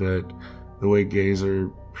argue that the way gays are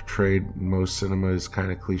portrayed in most cinema is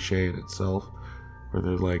kind of cliche in itself, where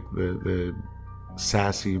they're like the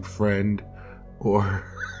sassy friend, or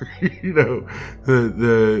you know,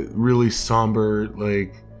 the really somber,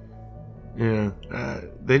 like, yeah,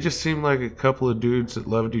 they just seemed like a couple of dudes that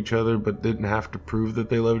loved each other but didn't have to prove that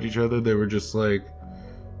they loved each other. They were just like,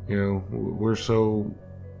 you know, we're so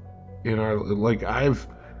in our, like, I've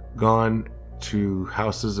gone to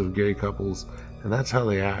houses of gay couples and that's how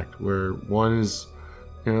they act, where one is,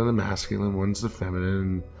 you know, the masculine, one's the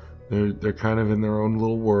feminine, and they're kind of in their own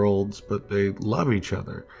little worlds, but they love each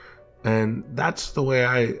other. And that's the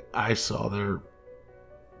way I saw their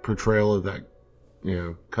portrayal of that, you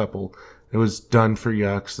know, couple. It was done for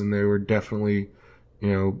yucks, and they were definitely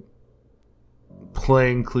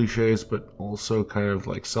playing cliches, but also kind of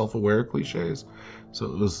like self-aware cliches. So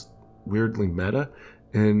it was weirdly meta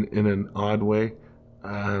in an odd way.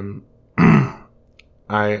 I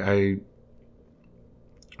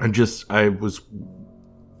was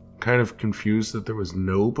kind of confused that there was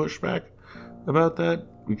no pushback about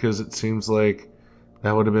that, because it seems like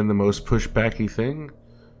that would have been the most pushbacky thing.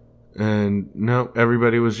 And no,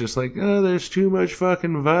 everybody was just like, oh, there's too much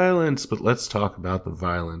fucking violence. But let's talk about the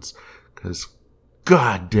violence, because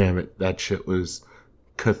god damn it, that shit was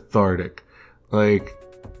cathartic. Like,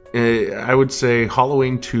 I would say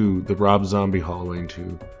Halloween 2, the Rob Zombie Halloween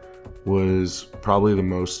 2, was probably the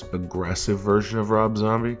most aggressive version of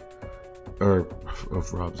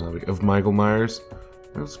Michael Myers.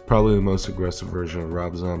 It was probably the most aggressive version of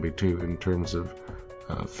Rob Zombie too, in terms of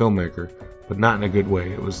filmmaker, but not in a good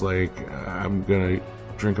way. It was like, I'm gonna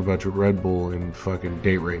drink a bunch of Red Bull and fucking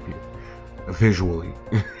date rape you, visually.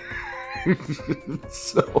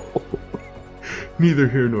 So, neither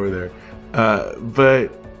here nor there.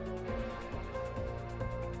 But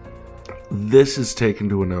this is taken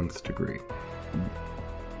to an nth degree.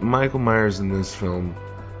 Michael Myers in this film,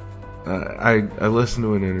 I listened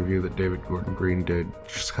to an interview that David Gordon Green did,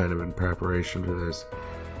 just kind of in preparation for this,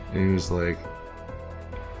 and he was like,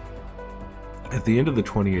 at the end of the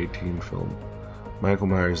 2018 film, Michael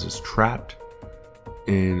Myers is trapped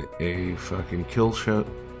in a fucking kill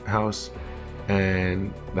house,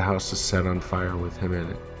 and the house is set on fire with him in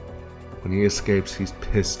it. When he escapes, he's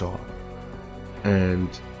pissed off, and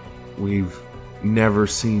we've never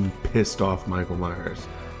seen pissed off Michael Myers.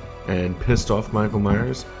 And pissed off Michael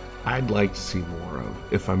Myers, I'd like to see more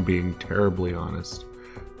of, if I'm being terribly honest,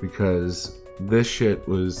 because this shit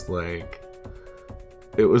was like,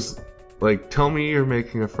 it was like, tell me you're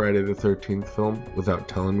making a Friday the 13th film without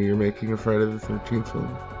telling me you're making a Friday the 13th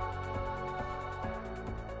film.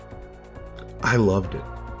 I loved it.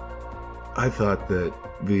 I thought that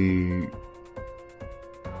the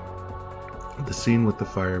scene with the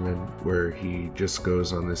fireman, where he just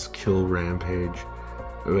goes on this kill rampage,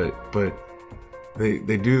 but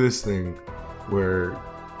they do this thing where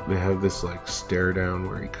they have this like stare down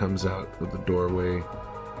where he comes out of the doorway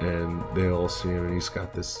and they all see him, and he's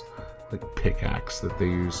got this like pickaxe that they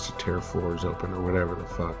use to tear floors open or whatever the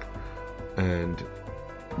fuck, and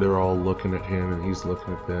they're all looking at him and he's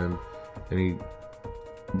looking at them, and he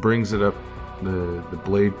brings it up, the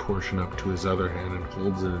blade portion up to his other hand and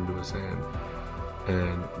holds it into his hand,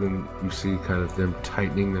 and then you see kind of them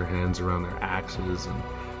tightening their hands around their axes, and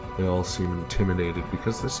they all seem intimidated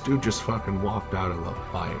because this dude just fucking walked out of a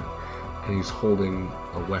fire and he's holding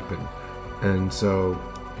a weapon. And so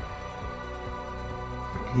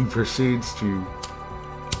he proceeds to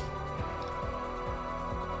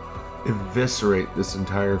eviscerate this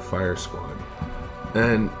entire fire squad.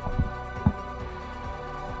 And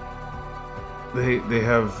they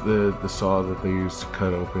have the saw that they use to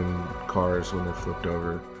cut open cars when they're flipped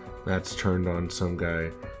over. That's turned on some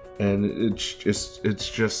guy. And it's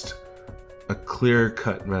just a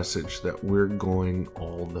clear-cut message that we're going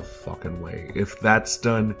all the fucking way. If that's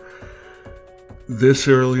done this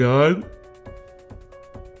early on,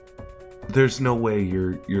 there's no way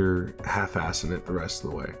you're half-assing it the rest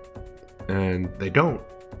of the way. And they don't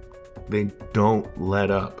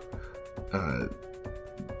let up.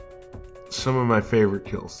 Some of my favorite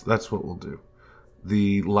kills, that's what we'll do.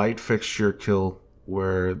 The light fixture kill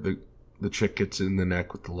where the chick gets in the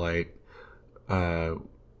neck with the light.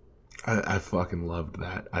 I fucking loved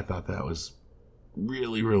that. I thought that was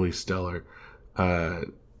really, really stellar.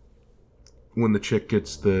 When the chick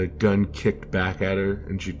gets the gun kicked back at her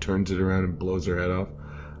and she turns it around and blows her head off,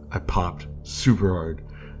 I popped super hard.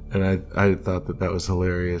 And I thought that was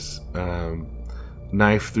hilarious.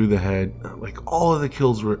 Knife through the head. Like, all of the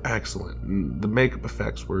kills were excellent. And the makeup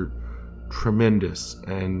effects were tremendous.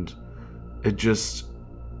 And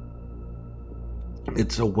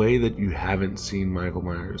it's a way that you haven't seen Michael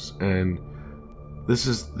Myers. And this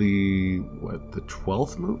is the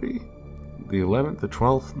 12th movie? The 11th? The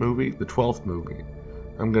 12th movie? The 12th movie.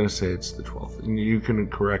 I'm going to say it's the 12th. And you can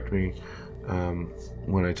correct me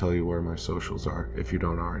when I tell you where my socials are, if you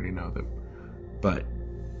don't already know them. But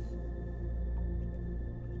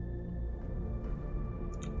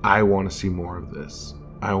I want to see more of this.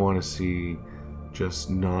 I want to see just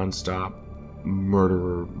non-stop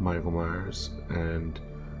murderer Michael Myers, and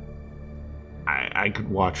I could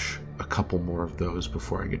watch a couple more of those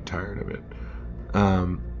before I get tired of it.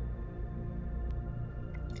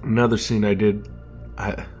 Another scene I did,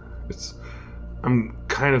 I'm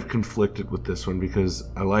kind of conflicted with this one because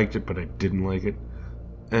I liked it but I didn't like it.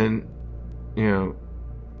 And, you know,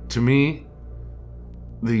 to me,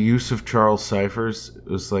 the use of Charles Cyphers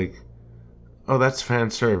was like, oh, that's fan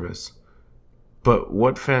service. But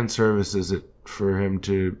what fan service is it for him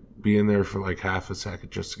to be in there for like half a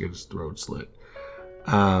second just to get his throat slit?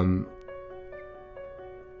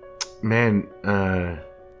 Man,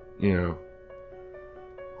 you know,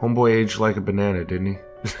 homeboy aged like a banana, didn't he?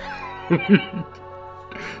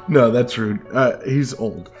 No, that's rude. He's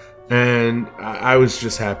old. And I was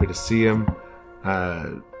just happy to see him. I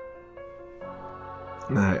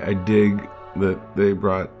dig that they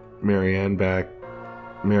brought Marion,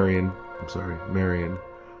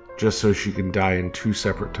 just so she can die in 2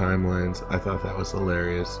 separate timelines. I thought that was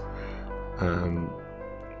hilarious.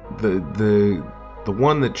 The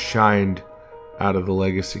one that shined out of the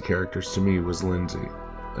legacy characters to me was Lindsay.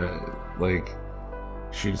 Like,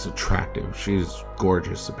 she's attractive. She's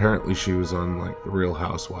gorgeous. Apparently she was on, like, the Real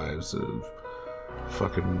Housewives of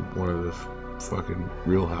fucking one of the fucking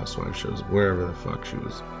Real Housewives shows, wherever the fuck she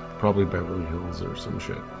was. Probably Beverly Hills or some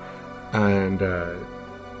shit. And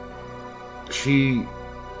she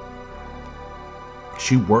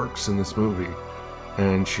works in this movie,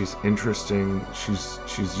 and she's interesting. She's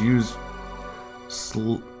used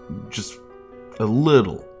just a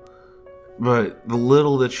little, but the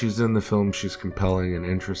little that she's in the film, she's compelling and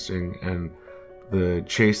interesting. And the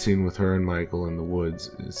chase scene with her and Michael in the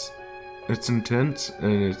woods it's intense,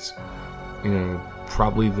 and it's, you know,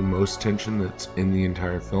 probably the most tension that's in the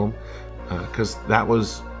entire film, because that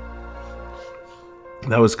was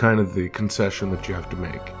kind of the concession that you have to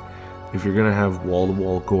make. If you're gonna have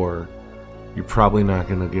wall-to-wall gore, you're probably not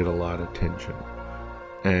gonna get a lot of tension,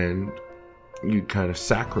 and you kind of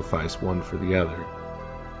sacrifice one for the other.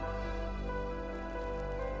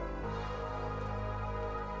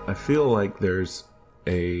 I feel like there's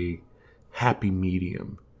a happy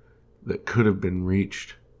medium that could have been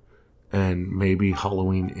reached, and maybe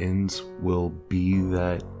Halloween Ends will be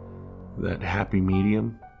that happy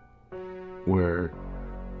medium, where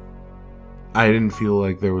I didn't feel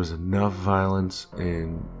like there was enough violence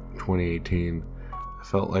in 2018. I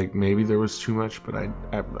felt like maybe there was too much, but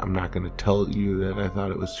I'm not going to tell you that I thought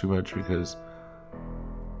it was too much, because,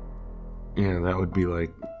 you know, that would be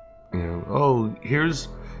like, you know, oh, here's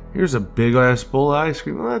a big ass bowl of ice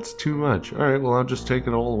cream. Well, that's too much. All right, well, I'll just take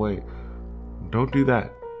it all away. Don't do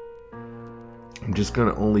that. I'm just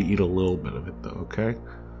going to only eat a little bit of it, though, okay?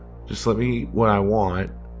 Just let me eat what I want,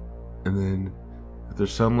 and then if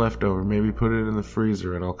there's some left over, maybe put it in the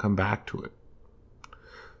freezer and I'll come back to it.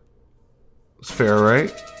 It's fair,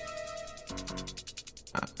 right?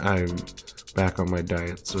 I'm back on my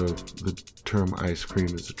diet, so the term ice cream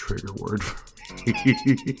is a trigger word for me.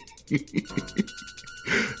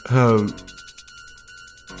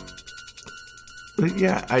 But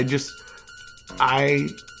yeah, I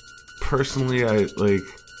personally, I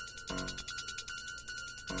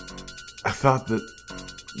thought that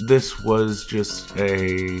this was just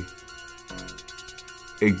a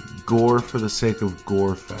gore for the sake of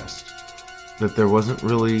gore fest. That there wasn't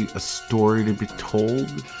really a story to be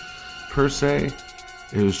told, per se.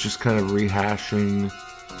 It was just kind of rehashing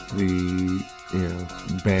the, you know,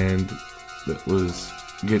 band that was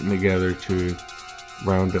getting together to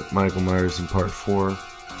round up Michael Myers in part 4.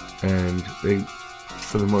 And they,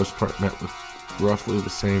 for the most part, met with roughly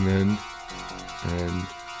the same end. And,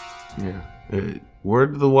 yeah.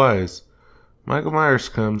 Word to the wise, Michael Myers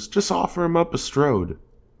comes, just offer him up a Strode.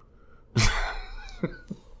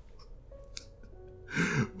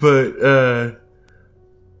 But,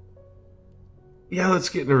 yeah, let's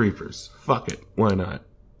get into Reapers. Fuck it. Why not?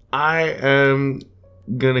 I am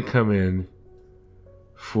gonna come in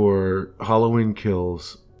for Halloween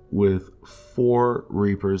Kills with 4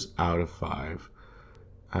 Reapers out of 5.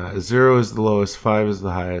 0 is the lowest, 5 is the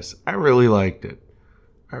highest. I really liked it.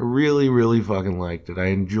 I really, really fucking liked it. I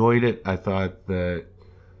enjoyed it. I thought that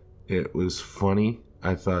it was funny.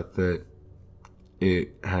 I thought that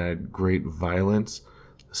it had great violence.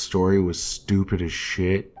 The story was stupid as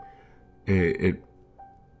shit. It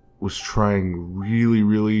was trying really,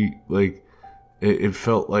 really, like, it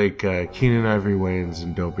felt like Keenan Ivory Wayans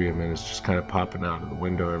and Don't Be a Menace just kind of popping out of the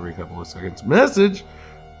window every couple of seconds. Message!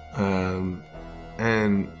 And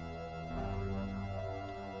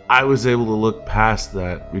I was able to look past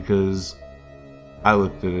that because I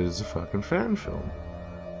looked at it as a fucking fan film.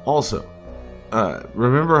 Also,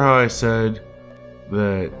 remember how I said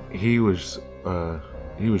that he was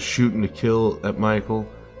shooting to kill at Michael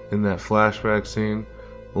in that flashback scene?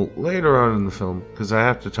 Well, later on in the film, because I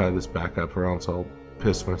have to tie this back up or else I'll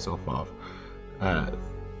piss myself off.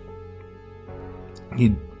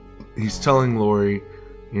 He's telling Laurie,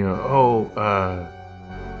 you know,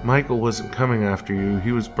 Michael wasn't coming after you.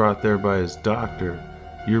 He was brought there by his doctor.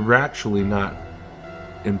 you're actually not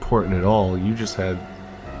important at all. You just had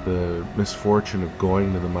the misfortune of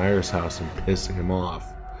going to the Myers house and pissing him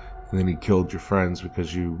off, and then he killed your friends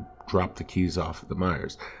because you dropped the keys off at the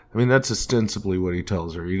Myers. I mean, that's ostensibly what he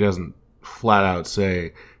tells her. He doesn't flat out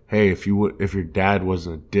say, hey, if your dad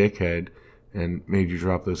wasn't a dickhead and made you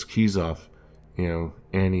drop those keys off, you know,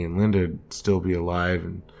 Annie and Linda would still be alive.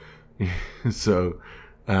 And so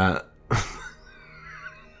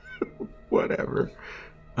whatever.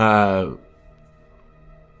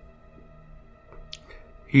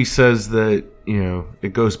 He says that, you know,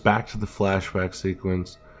 it goes back to the flashback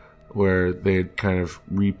sequence where they had kind of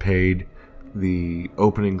repaid the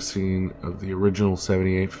opening scene of the original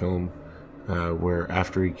 78 film, where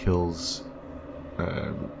after he kills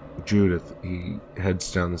Judith, he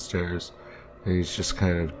heads down the stairs and he's just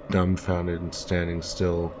kind of dumbfounded and standing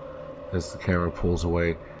still as the camera pulls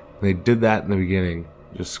away. And they did that in the beginning,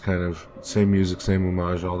 just kind of same music, same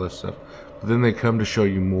homage, all this stuff. But then they come to show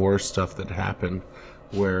you more stuff that happened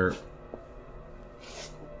where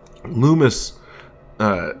Loomis,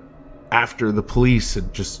 after the police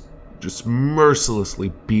had just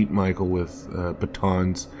mercilessly beat Michael with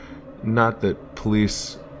batons, not that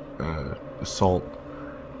police assault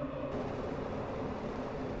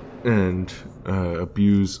and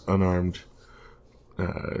abuse unarmed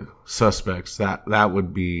suspects, that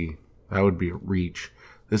would be a reach.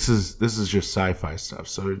 This is just sci-fi stuff,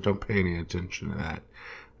 so don't pay any attention to that.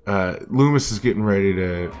 Loomis is getting ready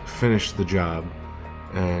to finish the job,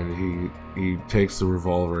 and he takes the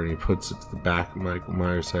revolver and he puts it to the back of Michael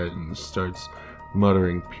Myers' head and starts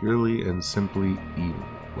muttering purely and simply evil,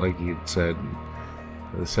 like he had said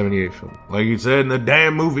in the 78 film, like he said in the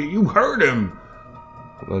damn movie. You heard him.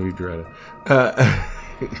 Love you, Doretta.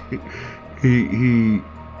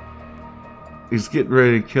 He's getting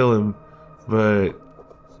ready to kill him, but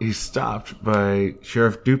he's stopped by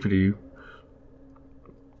Sheriff Duputy,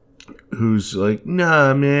 who's like,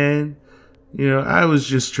 nah, man, you know, I was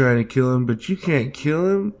just trying to kill him, but you can't kill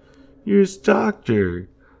him. You're his doctor.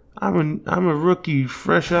 I'm a rookie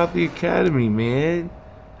fresh out the academy, man,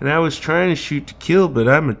 and I was trying to shoot to kill, but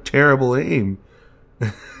I'm a terrible aim.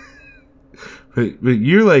 but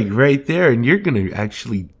you're like right there, and you're gonna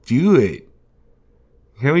actually do it.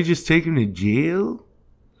 Can't we just take him to jail?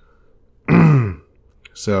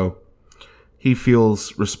 So he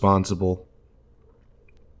feels responsible.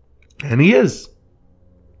 And he is.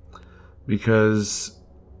 Because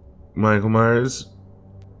Michael Myers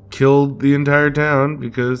killed the entire town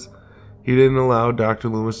because he didn't allow Dr.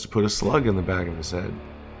 Loomis to put a slug in the back of his head.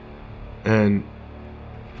 And,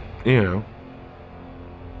 you know,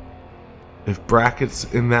 if Brackett's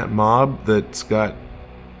in that mob that's got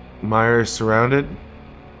Myers surrounded,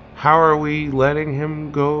 how are we letting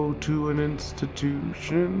him go to an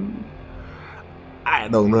institution? I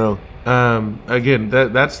don't know. Again,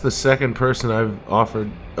 that's the second person I've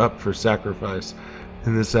offered up for sacrifice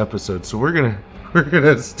in this episode. So we're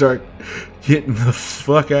gonna start getting the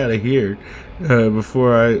fuck out of here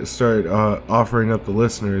before I start offering up the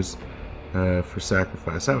listeners for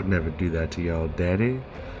sacrifice. I would never do that to y'all, Daddy.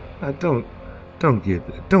 Don't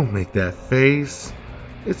make that face.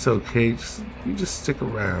 It's okay. You just stick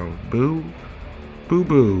around, boo. Boo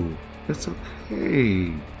boo. It's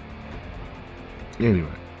okay.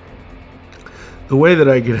 Anyway, the way that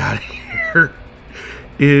I get out of here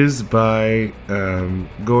is by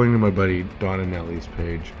going to my buddy Don Anelli's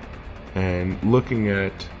page and looking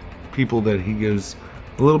at people that he gives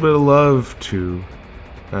a little bit of love to,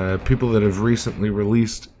 people that have recently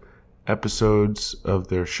released episodes of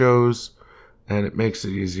their shows, and it makes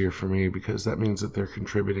it easier for me because that means that they're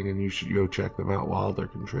contributing, and you should go check them out while they're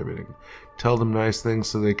contributing. Tell them nice things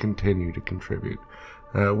so they continue to contribute.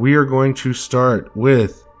 We are going to start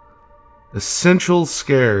with Essential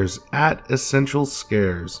Scares, at Essential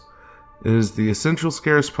Scares. It is the Essential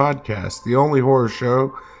Scares podcast, the only horror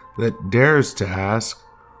show that dares to ask,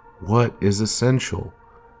 what is essential?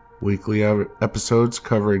 Weekly episodes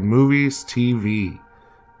covering movies, TV.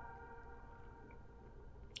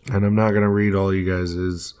 And I'm not going to read all you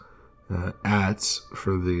guys' ats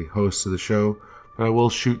for the hosts of the show, but I will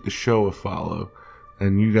shoot the show a follow,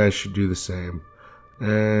 and you guys should do the same.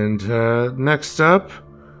 And next up,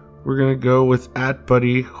 we're going to go with at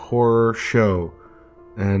Buddy Horror Show,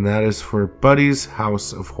 and that is for Buddy's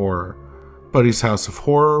House of Horror. Buddy's House of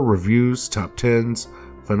Horror reviews, top 10s,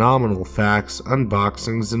 phenomenal facts,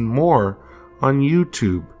 unboxings, and more on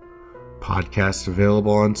YouTube. Podcast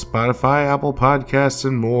available on Spotify, Apple Podcasts,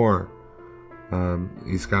 and more.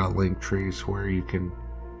 He's got link trees where you can,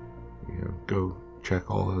 go check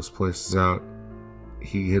all those places out.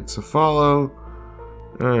 He hits a follow.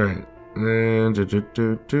 Alright, And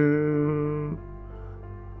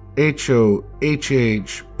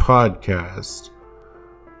HOHH podcast,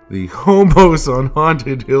 the Homos on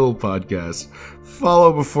Haunted Hill podcast.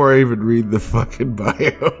 Follow before I even read the fucking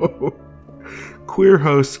bio. Queer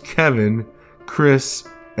hosts Kevin, Chris,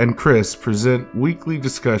 and Chris present weekly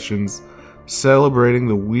discussions celebrating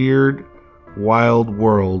the weird, wild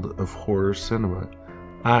world of horror cinema.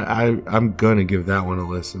 I'm gonna give that one a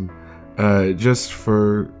listen. Just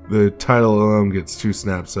for the title alone gets 2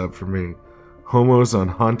 snaps up for me. Homos on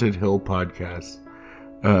Haunted Hill podcast.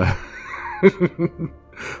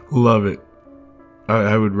 Love it.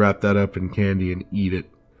 I would wrap that up in candy and eat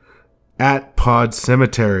it. At Pod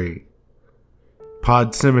Cemetery.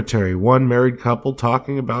 Pod Cemetery. One married couple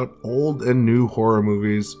talking about old and new horror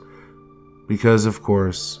movies. Because, of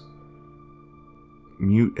course,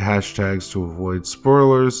 mute hashtags to avoid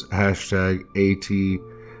spoilers. Hashtag AT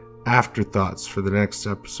afterthoughts for the next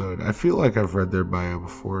episode. I feel like I've read their bio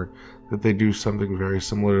before, that they do something very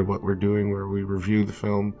similar to what we're doing, where we review the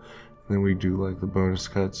film and then we do like the bonus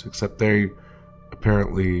cuts, except they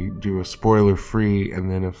apparently do a spoiler free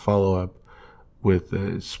and then a follow-up with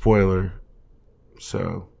a spoiler.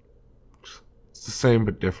 So it's the same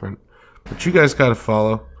but different. But you guys gotta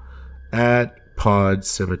follow at Pod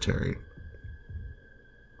Cemetery.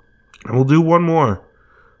 And we'll do one more.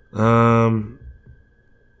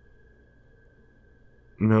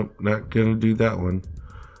 Nope, not gonna do that one.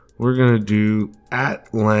 We're gonna do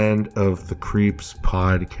at Land of the Creeps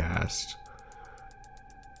podcast.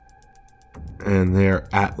 And they're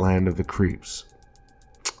at Land of the Creeps.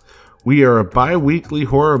 We are a bi-weekly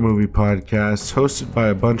horror movie podcast hosted by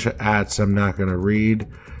a bunch of ats I'm not gonna read,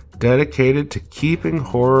 dedicated to keeping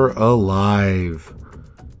horror alive.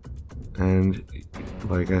 And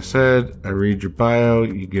like I said, I read your bio,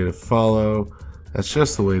 you get a follow. That's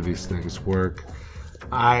just the way these things work.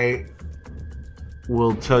 I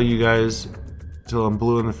will tell you guys till I'm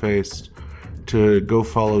blue in the face to go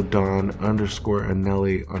follow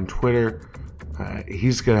Don_Anelli on Twitter.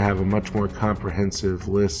 He's going to have a much more comprehensive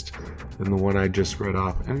list than the one I just read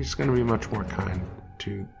off, and he's going to be much more kind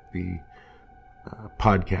to the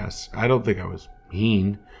podcast. I don't think I was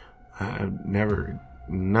mean.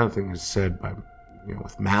 Nothing is said by,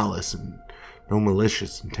 with malice and no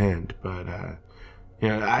malicious intent, but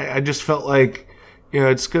I just felt like,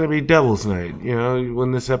 it's going to be Devil's Night.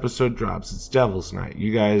 When this episode drops, it's Devil's Night.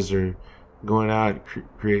 You guys are going out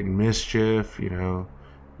creating mischief,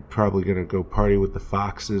 probably going to go party with the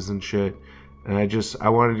foxes and shit. And I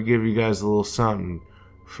wanted to give you guys a little something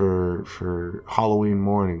for Halloween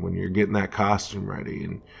morning when you're getting that costume ready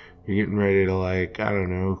and you're getting ready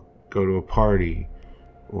to, go to a party,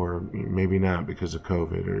 or maybe not because of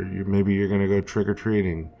COVID, or maybe you're going to go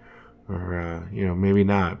trick-or-treating, or, maybe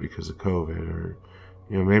not because of COVID, or,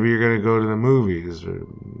 maybe you're going to go to the movies, or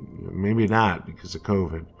maybe not because of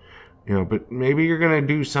COVID, but maybe you're going to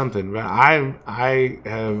do something. But I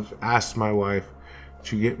have asked my wife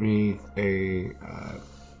to get me a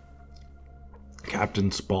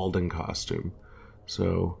Captain Spaulding costume.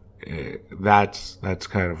 So that's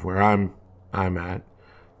kind of where I'm at.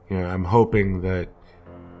 I'm hoping that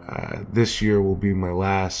this year will be my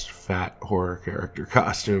last fat horror character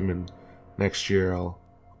costume, and next year I'll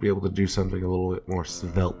be able to do something a little bit more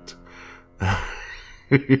svelte.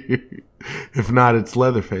 If not, it's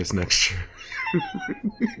Leatherface next year.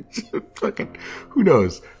 Fucking, who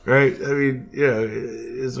knows, right? I mean, it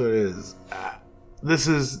is what it is. This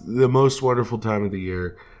is the most wonderful time of the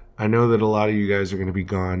year. I know that a lot of you guys are going to be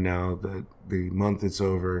gone now that the month is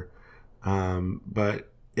over.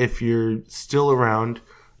 But if you're still around,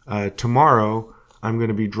 tomorrow I'm going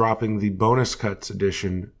to be dropping the bonus cuts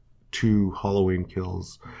edition to Halloween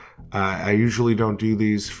Kills. I usually don't do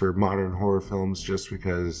these for modern horror films just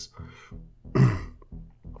because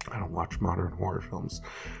I don't watch modern horror films.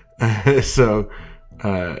 So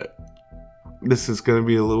this is going to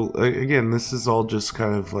be a little, again, this is all just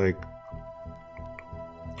kind of like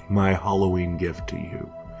my Halloween gift to you.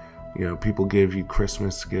 People give you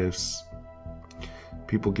Christmas gifts.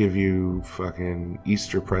 People give you fucking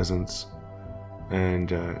Easter presents.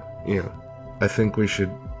 And, I think we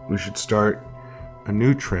should start a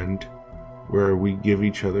new trend where we give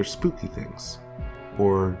each other spooky things,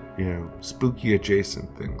 or spooky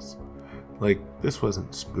adjacent things. Like, this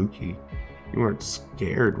wasn't spooky. You weren't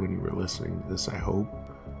scared when you were listening to this, I hope.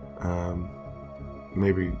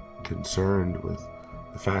 Maybe concerned with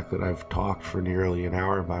the fact that I've talked for nearly an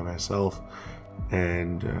hour by myself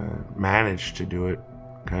and managed to do it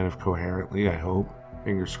kind of coherently, I hope.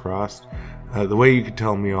 Fingers crossed. The way you could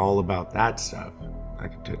tell me all about that stuff, I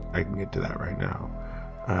can get to that right now.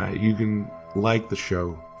 You can like the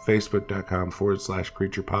show,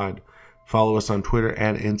 facebook.com/creaturepod. Follow us on Twitter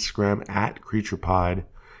and Instagram @creaturepod.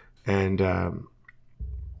 And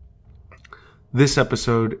this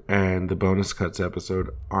episode and the bonus cuts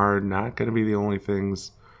episode are not going to be the only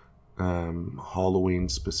things Halloween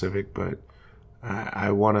specific, but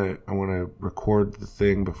I want to record the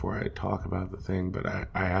thing before I talk about the thing. But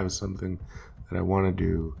I have something that I want to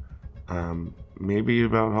do, maybe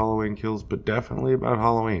about Halloween Kills, but definitely about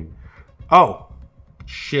Halloween. Oh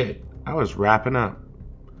shit! I was wrapping up.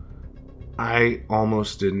 I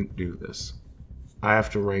almost didn't do this. I have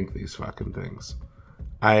to rank these fucking things.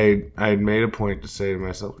 I made a point to say to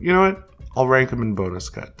myself, you know what? I'll rank them in bonus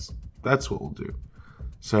cuts. That's what we'll do.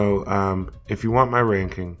 So, if you want my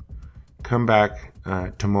ranking, come back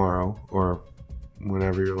tomorrow or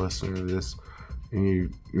whenever you're listening to this, and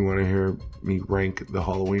you want to hear me rank the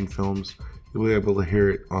Halloween films, you'll be able to hear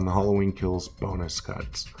it on the Halloween Kills bonus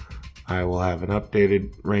cuts. I will have an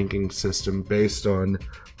updated ranking system based on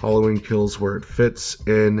Halloween Kills where it fits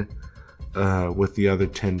in with the other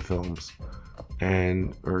 10 films,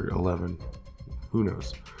 or 11. Who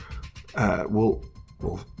knows? We'll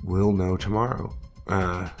know tomorrow.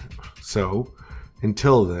 So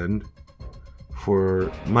until then,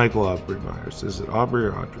 for Michael Aubrey Myers, is it Aubrey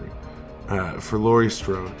or Audrey? For Laurie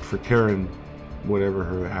Strode, for Karen, whatever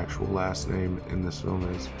her actual last name in this film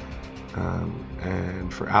is,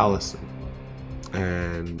 and for Allison,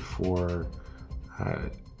 and for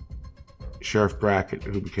Sheriff Brackett,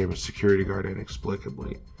 who became a security guard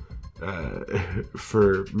inexplicably,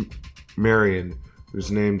 for Marion,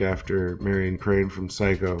 who's named after Marion Crane from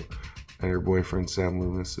Psycho, and her boyfriend Sam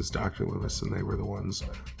Loomis is Dr. Loomis, and they were the ones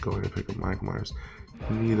going to pick up Mike Myers.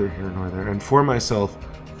 Neither here nor there. And for myself,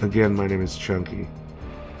 again, my name is Chunky.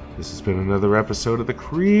 This has been another episode of the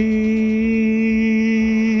Creature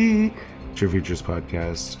Features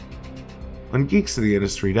Podcast on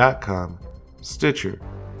geeksoftheindustry.com, Stitcher,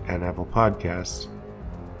 and Apple Podcasts.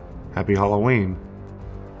 Happy Halloween.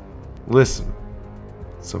 Listen,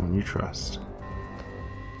 someone you trust.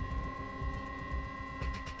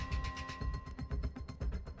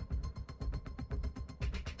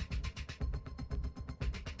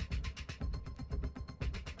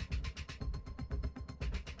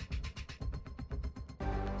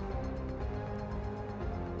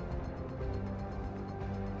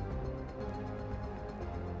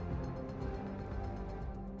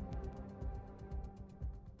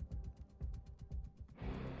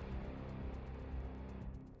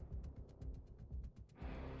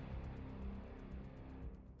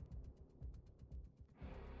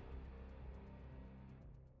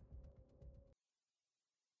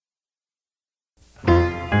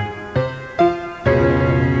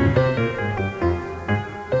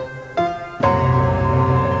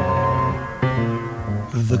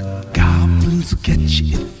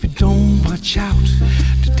 If you don't watch out,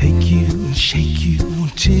 to take you and shake you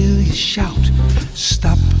until you shout.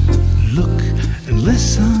 Stop, look, and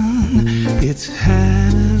listen. It's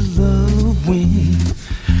Halloween.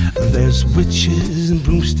 There's witches and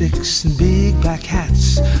broomsticks and big black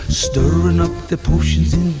hats, stirring up their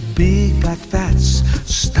potions in big black vats.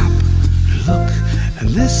 Stop, look,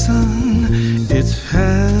 and listen. It's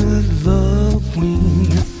Halloween.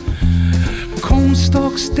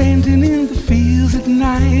 Cornstalk standing in the fields at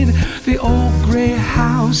night, the old gray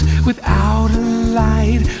house without a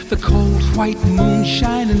light, the cold white moon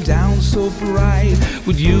shining down so bright,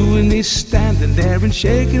 with you and me standing there and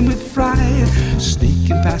shaking with fright,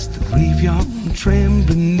 sneaking past the graveyard on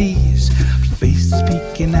trembling knees, faces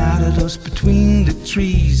peeking out at us between the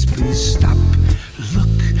trees. Please stop, look,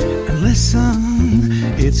 and listen.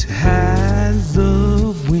 It's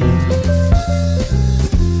Halloween.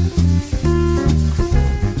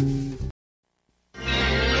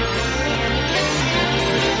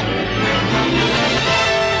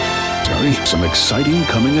 Some exciting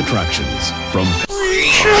coming attractions from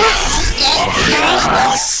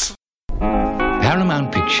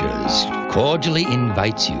Paramount Pictures cordially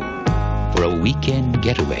invites you for a weekend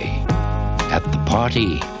getaway at the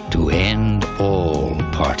party to end all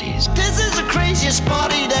parties. This is the craziest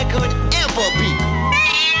party that could ever be.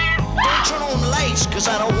 Don't turn on the lights, cause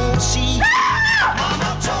I don't want to see.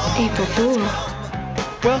 April Fool.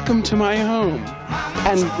 Welcome to my home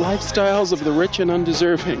and lifestyles of the rich and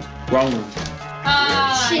undeserving. Wrong.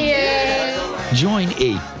 Cheers. Join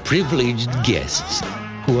 8 privileged guests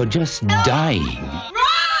who are just dying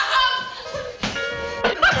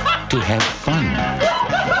to have fun.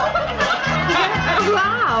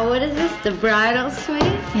 Wow, what is this? The bridal suite?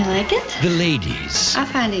 You like it? The ladies. I'll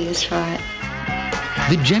find a use for it.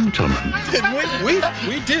 The gentleman.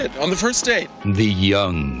 We did on the first date. The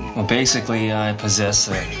young. Well, basically, I possess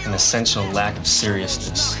an essential lack of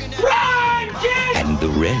seriousness. And the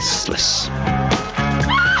restless.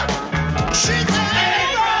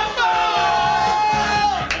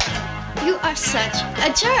 You are such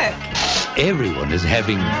a jerk. Everyone is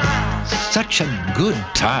having such a good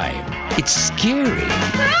time. It's scary.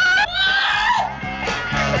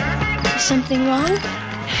 Something wrong?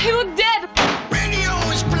 You look dead. Radio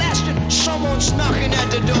is blasting. Someone's knocking at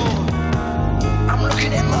the door. I'm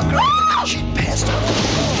looking at my girl. She passed out the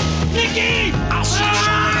floor. Nikki! I see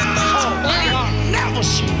someone in the hall. I've never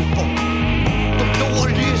seen before. Don't know what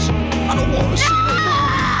it is. I don't want to see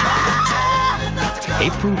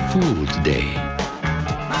it. April Fool's Day.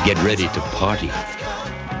 Get ready to party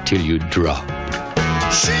till you drop.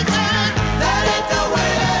 She said that it's the